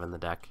that we'll have in the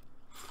deck.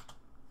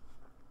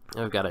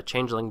 And we've got a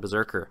Changeling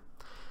Berserker.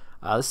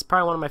 This is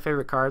probably one of my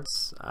favorite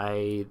cards.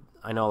 I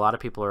know a lot of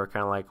people are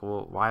kind of like,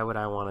 well, why would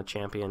I want to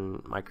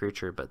champion my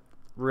creature? But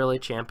really,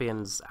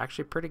 champion's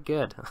actually pretty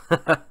good.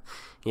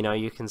 You know,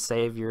 you can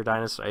save your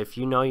dinosaur. If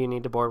you know you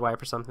need to board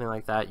wipe or something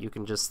like that, you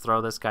can just throw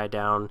this guy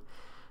down,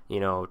 you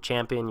know,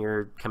 champion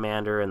your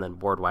commander and then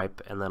board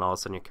wipe, and then all of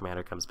a sudden your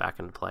commander comes back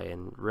into play,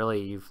 and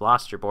really you've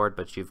lost your board,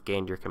 but you've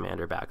gained your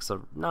commander back,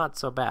 so not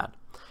so bad.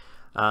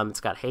 It's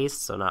got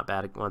haste, so not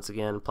bad once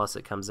again, plus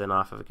it comes in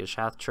off of a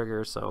Gishath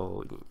trigger,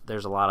 so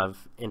there's a lot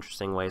of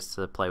interesting ways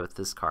to play with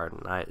this card,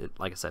 and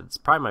like I said, it's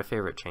probably my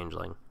favorite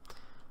Changeling.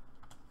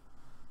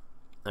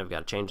 I've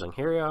got a Changeling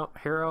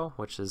Hero,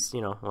 which is,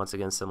 you know, once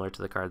again similar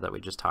to the card that we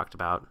just talked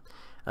about.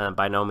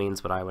 By no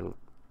means would I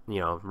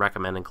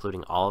recommend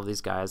including all of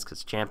these guys,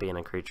 because champion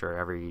a creature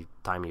every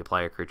time you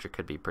play a creature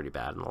could be pretty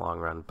bad in the long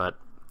run, but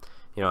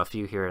you know, a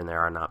few here and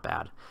there are not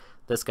bad.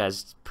 This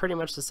guy's pretty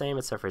much the same,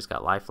 except for he's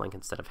got lifelink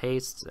instead of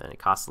haste, and it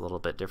costs a little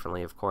bit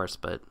differently, of course,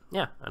 but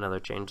yeah, another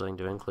Changeling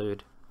to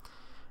include.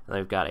 And then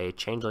we've got a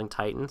Changeling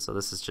Titan, so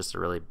this is just a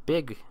really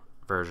big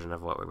version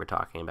of what we were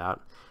talking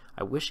about.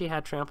 I wish he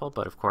had trample,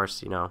 but of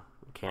course, you know,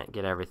 you can't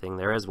get everything.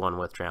 There is one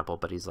with trample,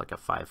 but he's like a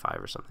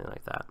 5/5 or something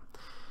like that.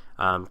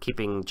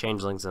 Keeping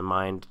changelings in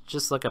mind,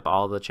 just look up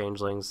all the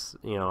changelings.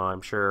 You know,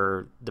 I'm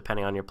sure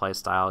depending on your play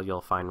style,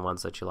 you'll find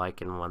ones that you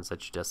like and ones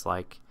that you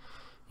dislike.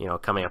 You know,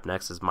 coming up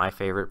next is my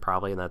favorite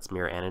probably, and that's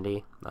Mirror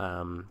Entity.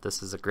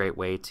 This is a great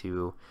way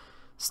to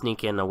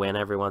sneak in a win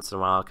every once in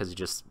a while, because you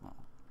just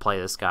play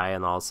this guy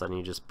and all of a sudden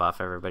you just buff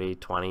everybody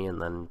 20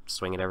 and then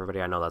swing at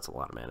everybody. I know that's a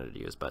lot of mana to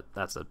use, but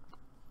that's a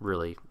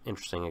really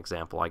interesting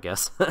example, I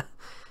guess.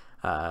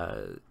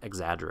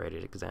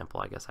 Exaggerated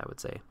example, I guess I would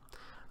say.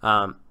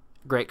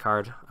 Great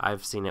card.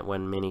 I've seen it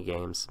win many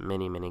games,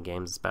 many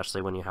games,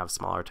 especially when you have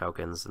smaller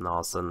tokens and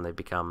all of a sudden they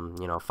become,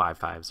 you know,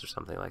 5/5s or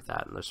something like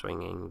that, and they're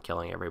swinging and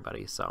killing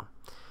everybody. So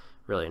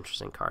really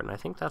interesting card, and I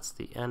think that's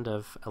the end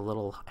of a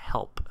little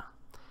help.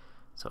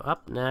 So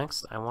up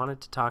next, I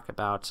wanted to talk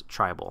about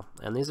Tribal,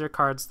 and these are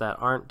cards that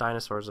aren't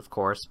dinosaurs, of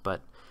course,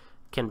 but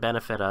can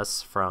benefit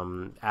us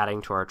from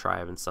adding to our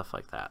tribe and stuff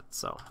like that.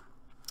 So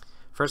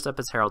first up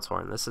is Herald's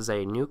Horn. This is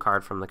a new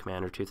card from the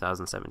Commander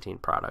 2017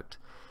 product.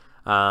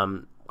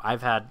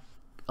 I've had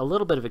a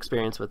little bit of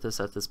experience with this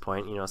at this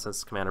point, you know, since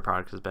the Commander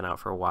product has been out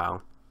for a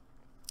while.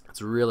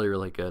 It's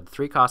really good.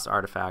 3-cost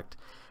artifact.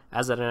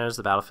 As it enters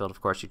the battlefield,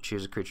 of course, you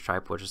choose a creature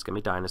type, which is going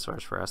to be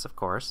dinosaurs for us, of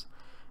course.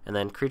 And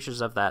then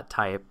creatures of that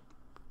type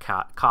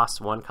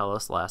cost 1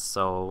 colorless less.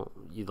 So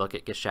you look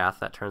at Gishath,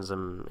 that turns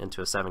them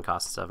into a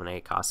 7-cost instead of an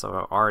 8-cost.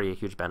 So already a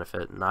huge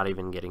benefit, not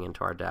even getting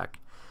into our deck.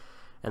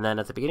 And then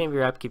at the beginning of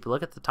your upkeep, you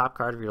look at the top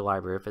card of your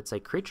library. If it's a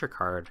creature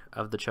card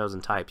of the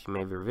chosen type, you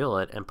may reveal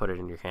it and put it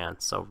in your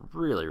hand. So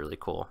really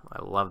cool.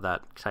 I love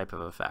that type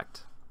of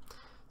effect.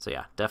 So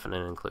yeah,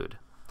 definite include.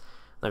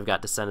 Then we've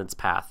got Descendant's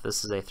Path.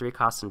 This is a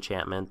 3-cost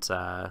enchantment.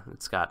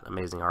 It's got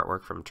amazing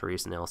artwork from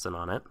Therese Nielsen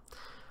on it.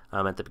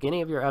 At the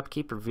beginning of your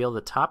upkeep, reveal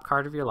the top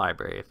card of your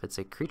library. If it's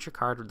a creature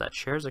card that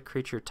shares a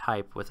creature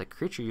type with a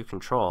creature you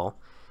control,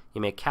 you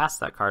may cast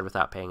that card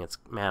without paying its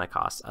mana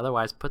cost.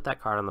 Otherwise, put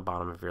that card on the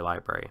bottom of your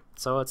library.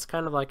 So it's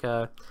kind of like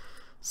a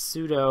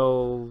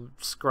pseudo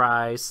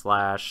scry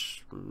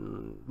slash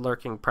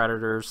lurking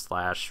predator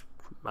slash,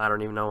 I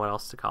don't even know what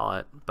else to call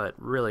it, but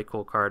really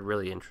cool card,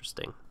 really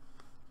interesting.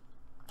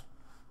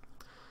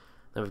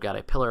 Then we've got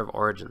a Pillar of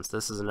Origins.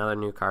 This is another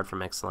new card from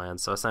Ixalan.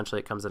 So essentially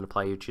it comes into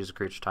play, you choose a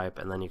creature type,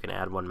 and then you can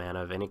add 1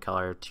 mana of any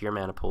color to your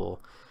mana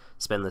pool,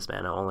 spend this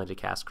mana only to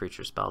cast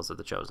creature spells of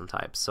the chosen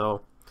type.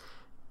 So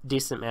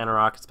decent mana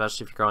rock,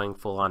 especially if you're going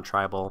full on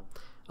tribal.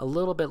 A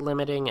little bit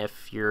limiting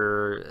if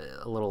you're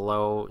a little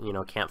low, you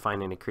know, can't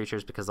find any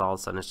creatures, because all of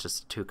a sudden it's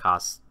just a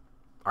 2-cost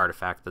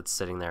artifact that's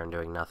sitting there and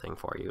doing nothing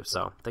for you.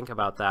 So think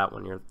about that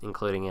when you're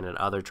including it in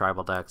other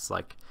tribal decks.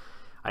 Like,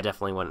 I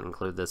definitely wouldn't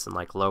include this in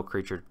like low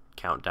creature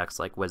count decks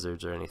like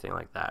Wizards or anything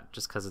like that,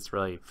 just because it's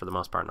really, for the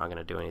most part, not going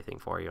to do anything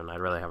for you, and I'd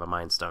really have a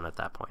Mind Stone at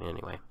that point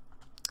anyway.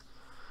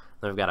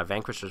 Then we've got a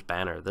Vanquisher's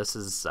Banner. This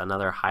is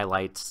another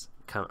highlights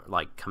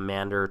like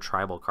commander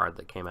tribal card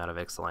that came out of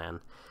Ixalan.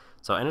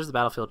 So enters the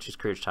battlefield, choose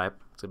creature type.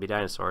 It's going to be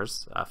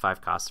dinosaurs,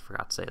 5 costs,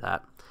 forgot to say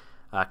that.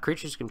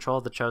 Creatures control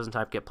of the chosen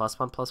type get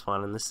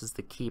 +1/+1, and this is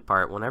the key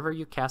part. Whenever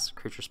you cast a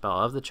creature spell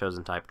of the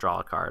chosen type,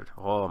 draw a card.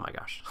 Oh my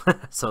gosh.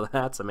 So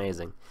that's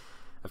amazing.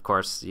 Of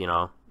course, you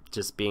know,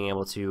 just being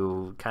able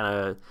to kind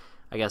of,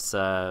 I guess,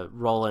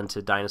 roll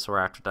into dinosaur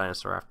after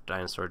dinosaur after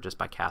dinosaur just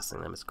by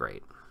casting them is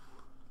great.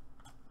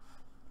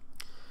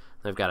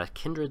 They've got a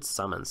Kindred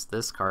Summons.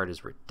 This card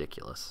is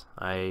ridiculous.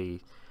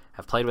 I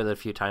have played with it a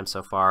few times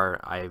so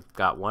far. I've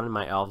got one in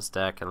my Elves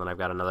deck, and then I've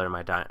got another in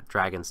my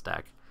Dragons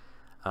deck.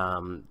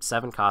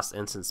 7-cost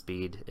instant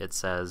speed. It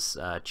says,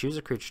 choose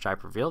a creature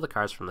type, reveal the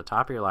cards from the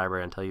top of your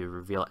library until you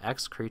reveal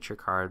X creature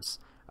cards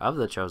of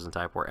the chosen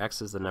type, where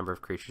X is the number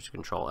of creatures you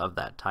control of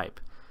that type.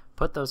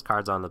 put those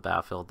cards on the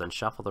battlefield, then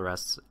shuffle the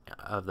rest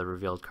of the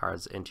revealed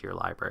cards into your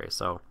library.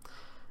 So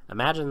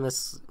imagine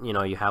this,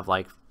 you have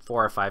like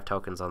 4 or 5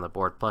 tokens on the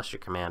board plus your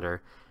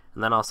commander,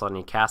 and then all of a sudden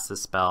you cast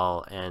this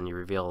spell and you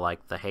reveal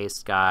like the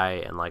haste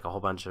guy and like a whole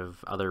bunch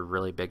of other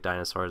really big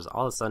dinosaurs.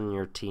 All of a sudden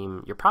your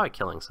team, you're probably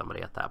killing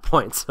somebody at that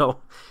point.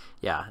 So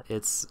yeah,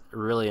 it's a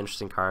really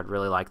interesting card.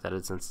 Really like that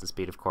it's instant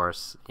speed, of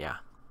course. Yeah,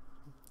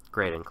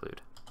 great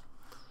include.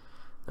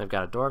 I've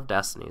got a Door of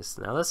Destinies.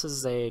 Now this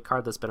is a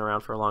card that's been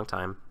around for a long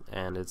time,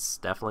 and it's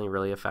definitely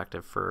really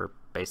effective for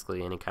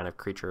basically any kind of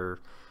creature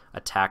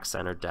attack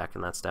centered deck,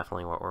 and that's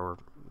definitely what we're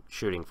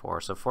shooting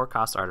for. So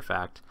 4-cost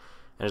artifact,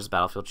 enters the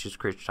battlefield, choose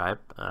creature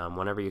type.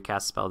 Whenever you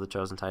cast a spell of the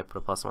chosen type, put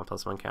a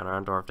 +1/+1 counter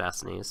on Door of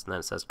Destinies, and then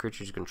it says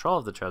creatures you control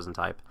of the chosen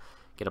type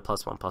get a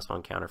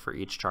 +1/+1 counter for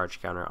each charge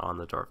counter on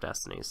the Door of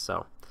Destinies.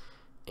 So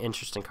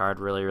interesting card,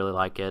 really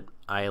like it.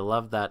 I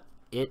love that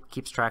it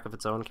keeps track of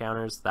its own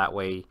counters. That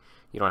way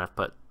you don't have to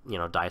put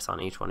dice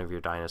on each one of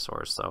your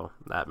dinosaurs, so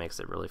that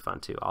makes it really fun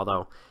too.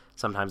 Although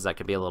sometimes that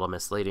could be a little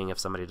misleading if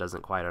somebody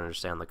doesn't quite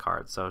understand the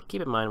card. So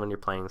keep in mind when you're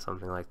playing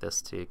something like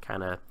this to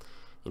kind of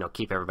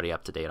keep everybody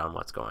up to date on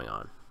what's going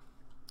on,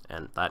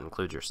 and that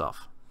includes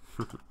yourself.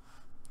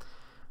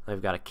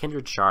 I've got a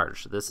Kindred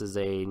Charge. This is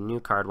a new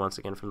card once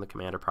again from the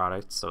Commander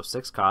product. So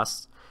 6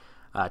 costs.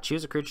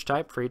 Choose a creature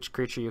type. For each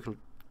creature you can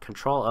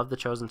control of the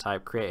chosen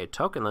type, create a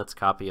tokenless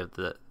copy of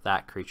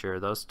that creature.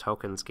 Those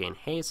tokens gain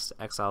haste.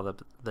 Exile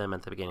them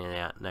at the beginning of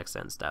the next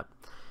end step.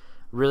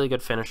 Really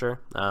good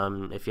finisher.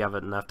 If you have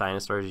enough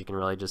dinosaurs, you can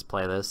really just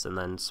play this and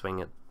then swing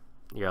at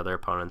your other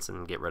opponents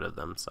and get rid of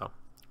them. So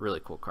really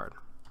cool card.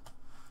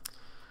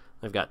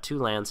 We've got 2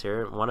 lands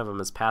here. One of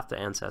them is Path to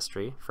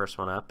Ancestry, first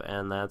one up,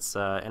 and that's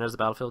enters the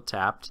battlefield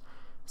tapped.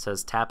 It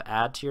says tap,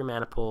 add to your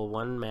mana pool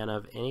 1 mana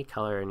of any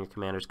color in your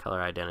commander's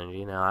color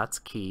identity. Now that's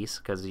key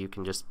because you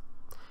can just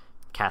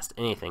cast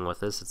anything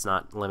with this. It's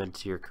not limited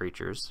to your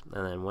creatures.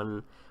 And then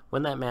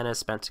when that mana is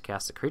spent to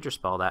cast a creature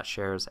spell, that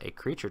shares a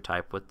creature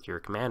type with your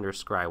commander,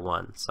 scry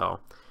 1.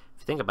 So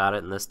if you think about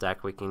it, in this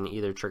deck we can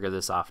either trigger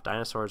this off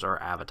dinosaurs or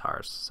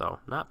avatars. So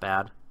not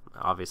bad.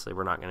 Obviously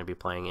we're not going to be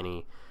playing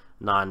any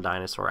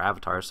non-dinosaur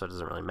avatars, so it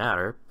doesn't really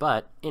matter.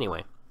 But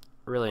anyway,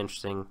 really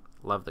interesting.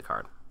 Love the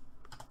card.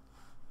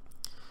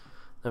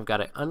 I've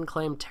got an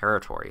Unclaimed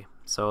Territory.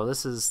 So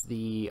this is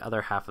the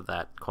other half of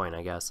that coin,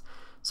 I guess.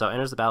 So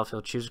enters the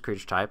battlefield, choose a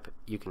creature type.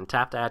 You can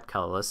tap to add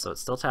colorless, so it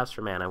still taps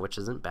for mana, which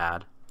isn't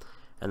bad.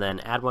 And then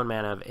add 1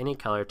 mana of any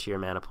color to your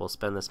mana pool.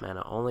 Spend this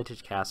mana only to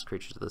cast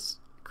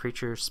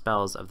creature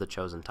spells of the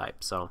chosen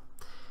type. So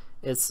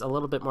it's a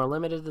little bit more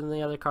limited than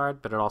the other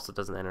card, but it also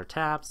doesn't enter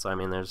tap. So I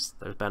mean, there's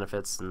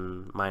benefits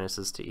and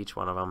minuses to each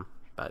one of them.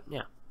 But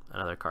yeah,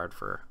 another card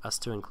for us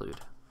to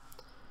include.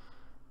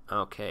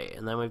 Okay,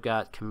 and then we've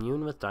got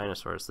Commune with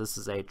Dinosaurs. This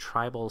is a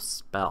tribal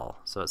spell.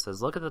 So it says,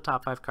 look at the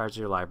top 5 cards of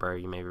your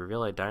library. You may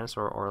reveal a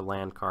dinosaur or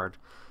land card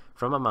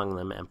from among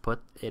them and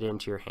put it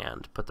into your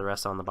hand. Put the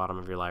rest on the bottom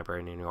of your library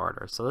in any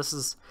order. So this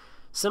is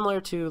similar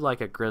to like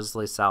a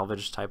Grizzly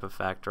Salvage type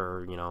effect,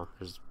 or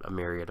there's a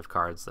myriad of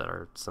cards that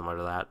are similar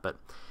to that. But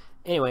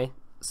anyway,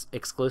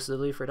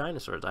 exclusively for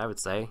dinosaurs, I would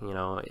say.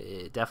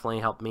 It definitely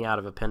helped me out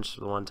of a pinch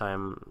the one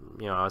time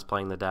I was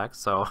playing the deck.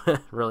 So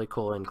really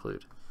cool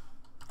include.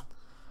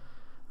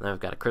 Then I've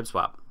got a Crib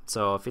Swap.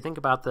 So if you think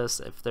about this,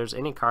 if there's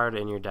any card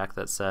in your deck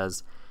that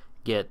says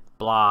get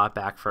blah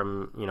back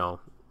from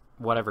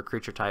whatever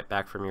creature type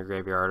back from your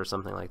graveyard or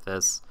something like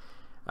this,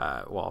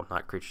 well,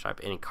 not creature type,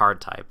 any card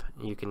type,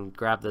 you can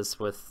grab this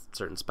with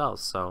certain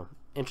spells. So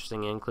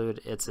interesting include.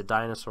 It's a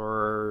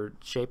dinosaur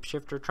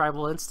shapeshifter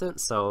tribal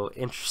instant, so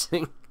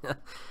interesting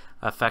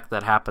effect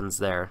that happens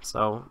there.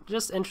 So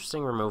just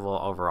interesting removal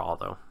overall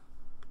though.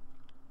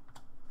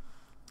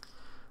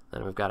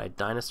 Then we've got a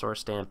Dinosaur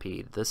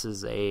Stampede. This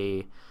is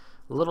a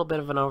little bit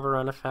of an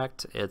overrun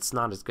effect. It's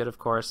not as good, of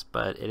course,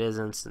 but it is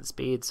instant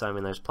speed, so I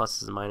mean there's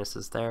pluses and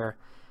minuses there.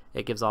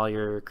 It gives all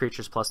your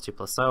creatures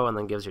 +2/+0 and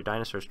then gives your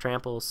dinosaurs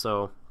trample.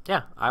 So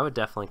yeah, I would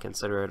definitely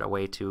consider it a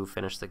way to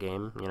finish the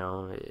game.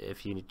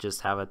 If you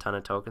just have a ton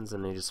of tokens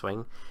and need to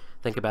swing,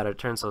 think about it, it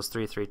turns those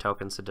 3/3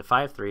 tokens into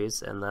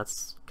 5/3s, and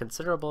that's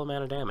considerable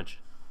amount of damage.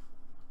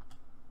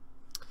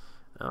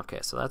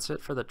 Okay, so that's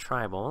it for the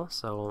tribal.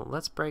 So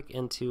let's break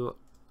into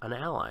an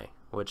ally,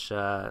 which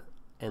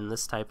in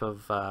this type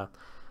of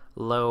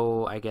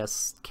low, I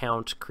guess,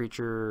 count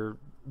creature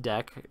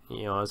deck,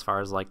 as far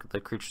as like the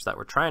creatures that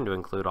we're trying to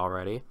include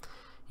already,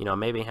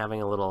 maybe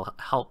having a little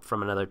help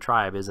from another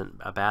tribe isn't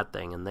a bad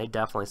thing, and they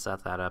definitely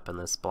set that up in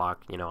this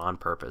block, on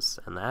purpose,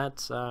 and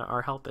that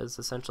our help is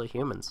essentially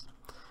humans.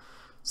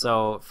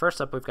 So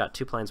first up, we've got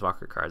 2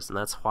 Planeswalker cards, and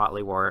that's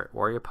Huatli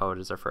Warrior Poet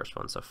is our first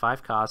one. So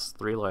 5 costs,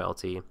 3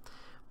 loyalty,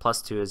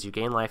 +2 is you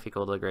gain life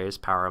equal to the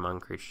greatest power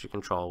among creatures you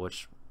control,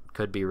 which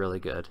could be really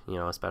good,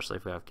 especially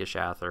if we have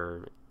Gishath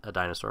or a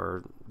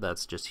dinosaur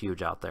that's just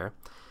huge out there.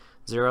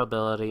 0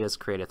 ability is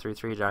create a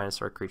 3/3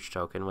 dinosaur creature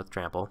token with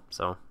trample,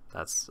 so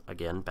that's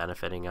again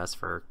benefiting us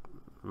for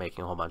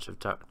making a whole bunch of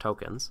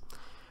tokens.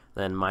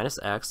 Then minus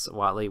X,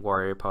 Watley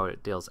Warrior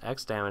Poet deals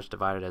X damage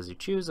divided as you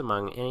choose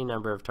among any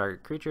number of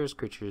target creatures.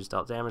 Creatures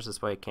dealt damage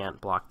this way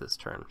can't block this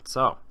turn.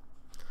 So,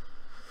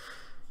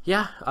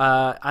 yeah,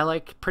 I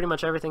like pretty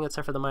much everything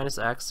except for the minus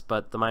X,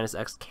 but the minus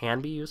X can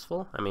be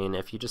useful. I mean,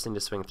 if you just need to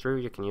swing through,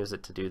 you can use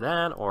it to do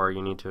that, or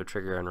you need to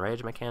trigger an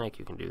Enrage mechanic,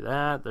 you can do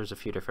that. There's a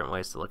few different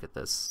ways to look at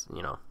this,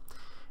 you know.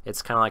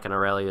 It's kind of like an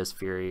Aurelia's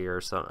Fury or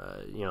some,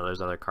 you know,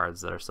 there's other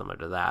cards that are similar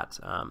to that.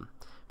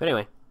 But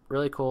anyway,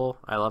 really cool.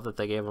 I love that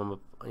they gave them,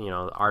 you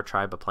know, our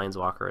tribe a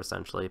Planeswalker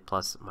essentially.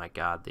 Plus, my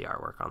God, the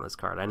artwork on this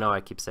card. I know I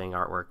keep saying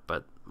artwork,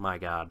 but my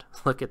God,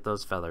 look at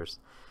those feathers.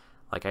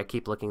 Like, I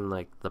keep looking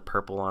like the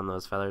purple on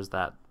those feathers.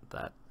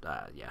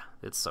 Yeah,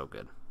 it's so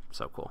good,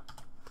 so cool.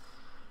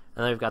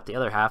 And then we've got the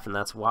other half, and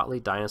that's Watley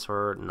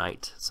Dinosaur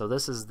Knight. So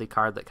this is the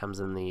card that comes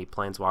in the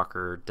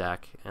Planeswalker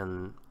deck,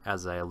 and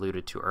as I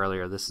alluded to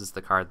earlier, this is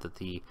the card that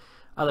the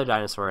other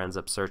dinosaur ends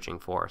up searching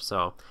for.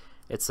 So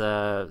it's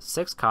a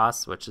 6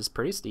 cost, which is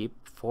pretty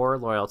steep, 4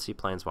 loyalty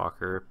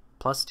Planeswalker,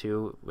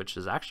 +2, which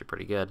is actually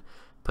pretty good.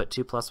 Put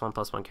 2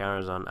 +1/+1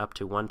 counters on up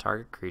to 1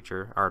 target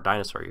creature, or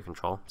dinosaur you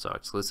control, so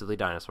exclusively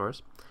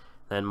dinosaurs.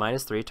 Then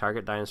 -3,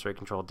 target dinosaur you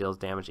control deals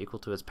damage equal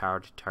to its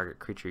power to target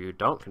creature you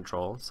don't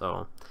control,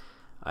 so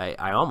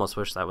I almost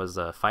wish that was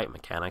a fight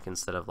mechanic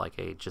instead of like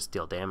a just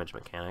deal damage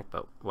mechanic,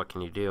 but what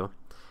can you do?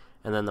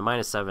 And then the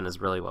 -7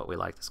 is really what we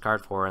like this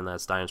card for, and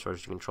that's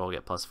dinosaurs you control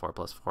get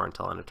 +4/+4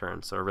 until end of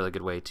turn, so a really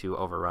good way to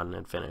overrun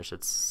and finish.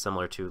 It's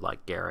similar to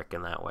like Garrick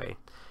in that way.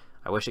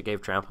 I wish it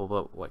gave trample,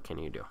 but what can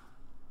you do?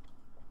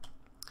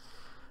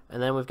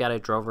 And then we've got a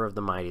Drover of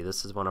the Mighty.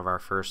 This is one of our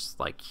first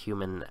like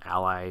human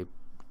ally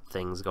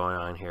things going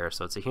on here.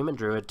 So it's a human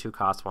druid, 2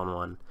 cost,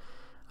 1/1.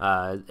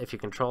 If you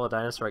control a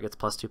dinosaur, it gets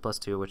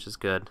 +2/+2, which is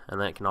good.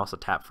 And then it can also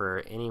tap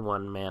for any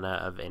 1 mana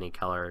of any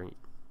color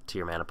to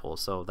your mana pool.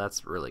 So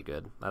that's really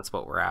good. That's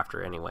what we're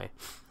after anyway.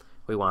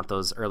 We want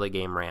those early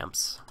game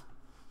ramps.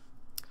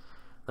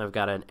 Then we've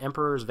got an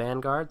Emperor's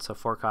Vanguard, so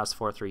 4 cost,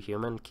 4/3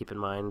 human. Keep in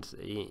mind,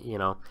 you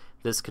know,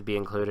 this could be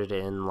included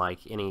in like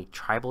any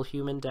tribal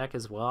human deck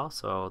as well.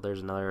 So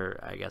there's another,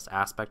 I guess,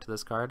 aspect to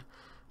this card.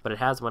 But it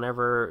has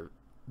whenever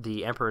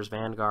the Emperor's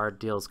Vanguard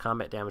deals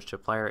combat damage to a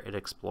player, it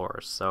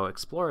explores. So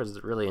explore is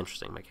a really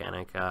interesting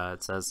mechanic.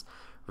 It says,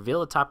 reveal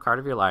the top card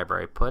of your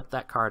library, put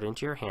that card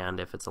into your hand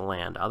if it's a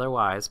land.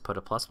 Otherwise, put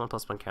a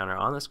 +1/+1 counter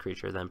on this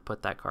creature, then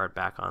put that card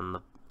back on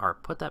the, or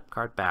put that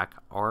card back,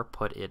 or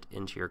put it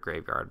into your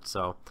graveyard.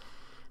 So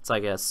it's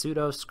like a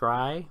pseudo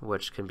scry,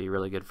 which can be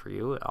really good for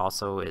you.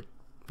 Also, it,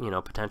 you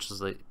know,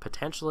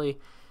 potentially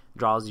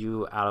draws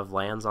you out of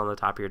lands on the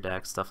top of your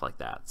deck, stuff like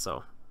that.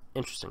 So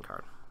interesting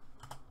card.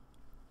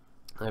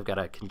 I've got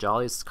a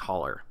Kinjali's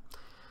Caller.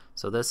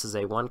 So this is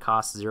a 1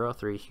 cost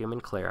 0/3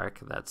 human cleric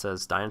that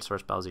says dinosaur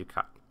spells you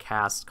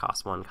cast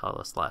cost 1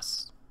 colorless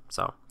less.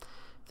 So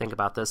think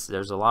about this.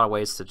 There's a lot of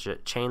ways to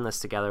chain this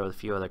together with a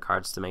few other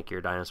cards to make your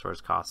dinosaurs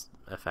cost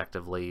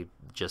effectively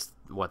just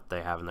what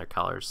they have in their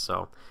colors.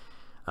 So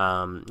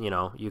you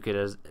know, you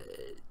could,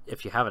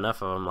 if you have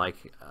enough of them,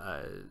 like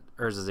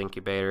Urza's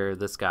Incubator,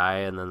 this guy,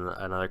 and then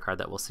another card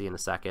that we'll see in a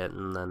second,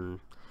 and then,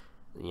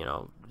 you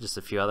know, just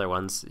a few other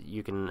ones,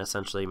 you can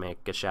essentially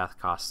make Gishath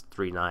cost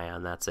 3 Naya,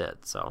 and that's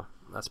it. So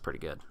that's pretty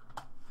good.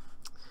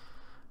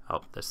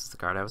 Oh, this is the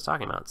card I was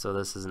talking about. So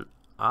this is an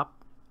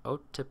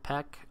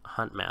Otepec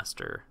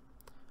Huntmaster.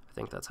 I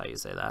think that's how you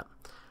say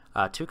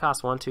that. 2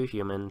 cost, 1/2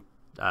 human.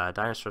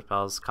 Dinosaur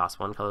spells cost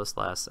 1 colorless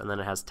less, and then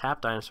it has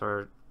tap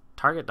dinosaur.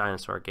 Target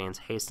dinosaur gains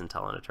haste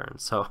until end of turn.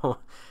 So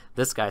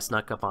this guy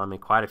snuck up on me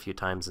quite a few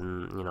times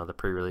in, you know, the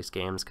pre-release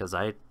games because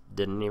I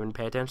didn't even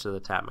pay attention to the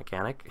tap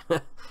mechanic.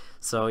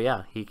 So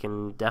yeah, he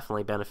can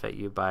definitely benefit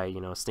you by,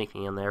 you know,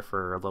 sneaking in there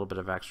for a little bit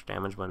of extra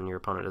damage when your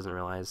opponent doesn't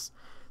realize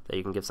that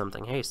you can give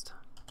something haste.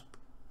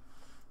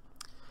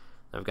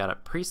 I've got a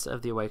Priest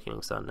of the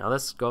Awakening Sun. Now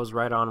this goes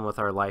right on with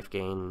our life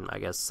gain, I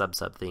guess, sub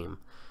theme.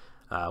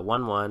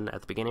 1/1, at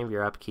the beginning of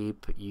your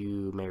upkeep,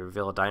 you may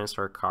reveal a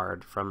dinosaur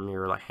card from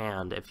your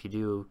hand. If you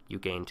do, you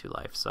gain 2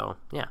 life. So,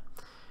 yeah.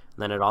 And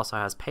then it also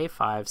has pay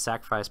 5,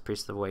 sacrifice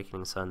Priest of the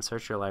Awakening Sun,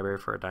 search your library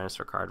for a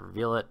dinosaur card,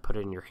 reveal it, put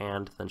it in your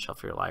hand, then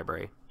shuffle your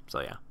library. So,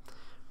 yeah.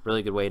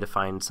 Really good way to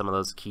find some of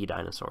those key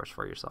dinosaurs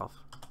for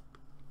yourself.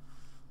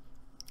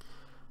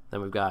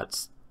 Then we've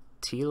got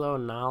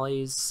Tilo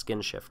Nali's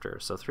Skin Shifter.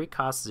 So 3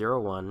 costs,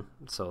 0/1,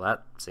 so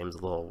that seems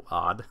a little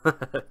odd.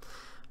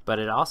 But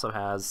it also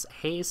has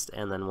haste,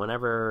 and then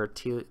whenever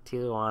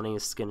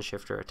Tiluani's Skin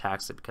Shifter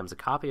attacks, it becomes a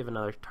copy of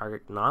another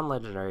target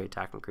non-legendary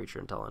attacking creature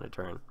until end of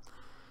turn.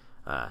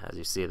 As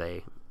you see,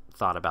 they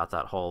thought about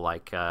that whole,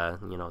 like,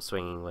 you know,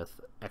 swinging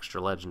with extra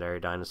legendary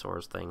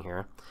dinosaurs thing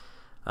here.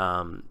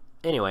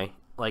 Anyway,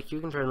 like, you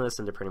can turn this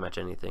into pretty much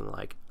anything.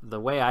 Like, the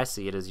way I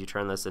see it is you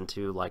turn this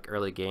into, like,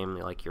 early game,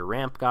 like, your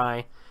ramp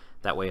guy.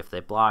 That way, if they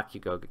block,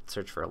 you go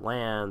search for a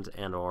land,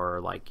 and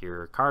or, like,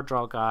 your card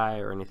draw guy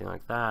or anything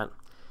like that.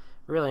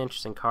 Really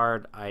interesting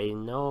card. I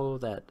know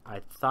that I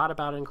thought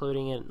about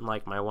including it in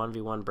like my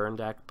 1v1 burn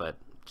deck, but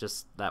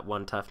just that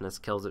 1 toughness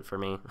kills it for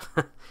me.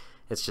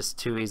 It's just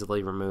too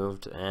easily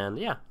removed, and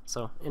yeah,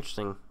 so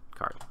interesting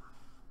card.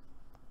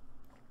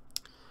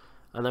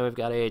 And then we've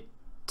got a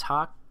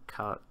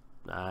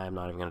I'm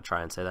not even going to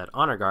try and say that.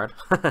 Honor Guard.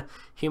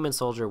 Human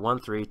Soldier,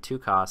 1/3, 2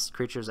 costs.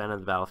 Creatures enter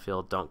the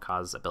battlefield don't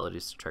cause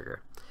abilities to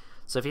trigger.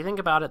 So if you think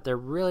about it, there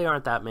really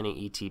aren't that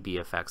many ETB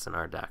effects in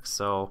our decks.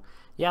 So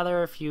yeah, there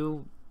are a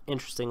few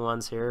interesting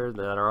ones here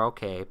that are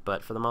okay,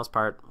 but for the most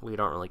part, we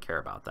don't really care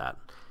about that.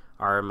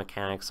 Our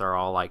mechanics are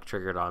all like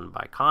triggered on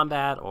by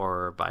combat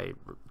or by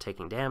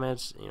taking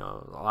damage, you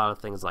know, a lot of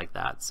things like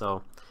that.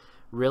 So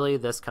really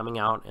this coming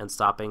out and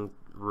stopping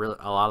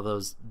a lot of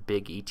those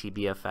big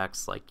ETB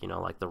effects, like, you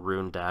know, like the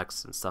rune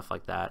decks and stuff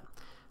like that,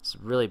 is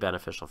really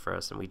beneficial for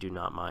us, and we do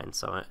not mind.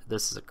 So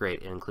this is a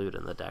great include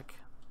in the deck.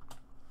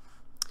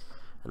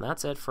 And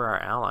that's it for our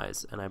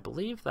allies, and I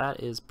believe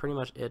that is pretty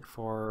much it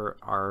for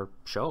our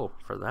show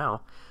for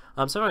now.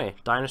 So anyway,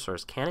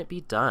 dinosaurs, can it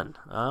be done?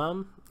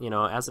 You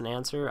know, as an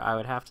answer, I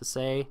would have to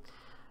say,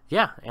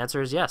 yeah,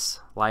 answer is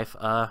yes. Life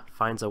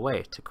finds a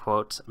way, to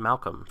quote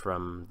Malcolm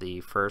from the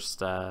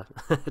first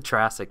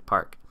Jurassic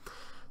Park.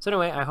 So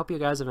anyway, I hope you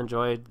guys have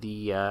enjoyed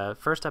the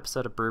first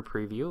episode of Brew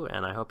Preview,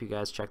 and I hope you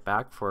guys check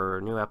back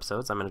for new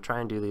episodes. I'm going to try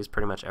and do these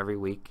pretty much every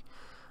week.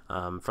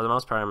 For the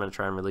most part, I'm going to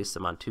try and release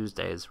them on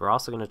Tuesdays. We're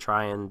also going to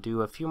try and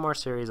do a few more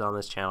series on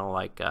this channel,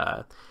 like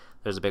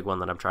there's a big one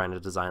that I'm trying to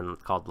design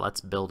called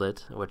Let's Build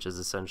It, which is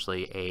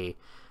essentially a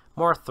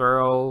more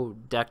thorough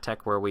deck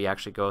tech where we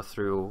actually go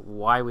through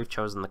why we've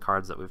chosen the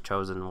cards that we've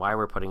chosen, why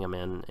we're putting them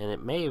in, and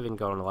it may even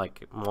go into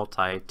like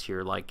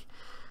multi-tier, like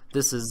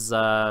this is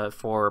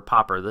for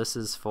Pauper, this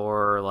is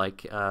for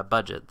like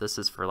budget, this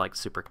is for like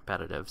super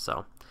competitive.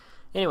 So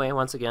anyway,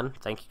 once again,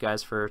 thank you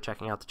guys for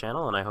checking out the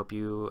channel, and I hope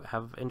you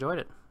have enjoyed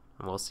it.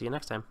 And we'll see you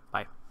next time.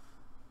 Bye.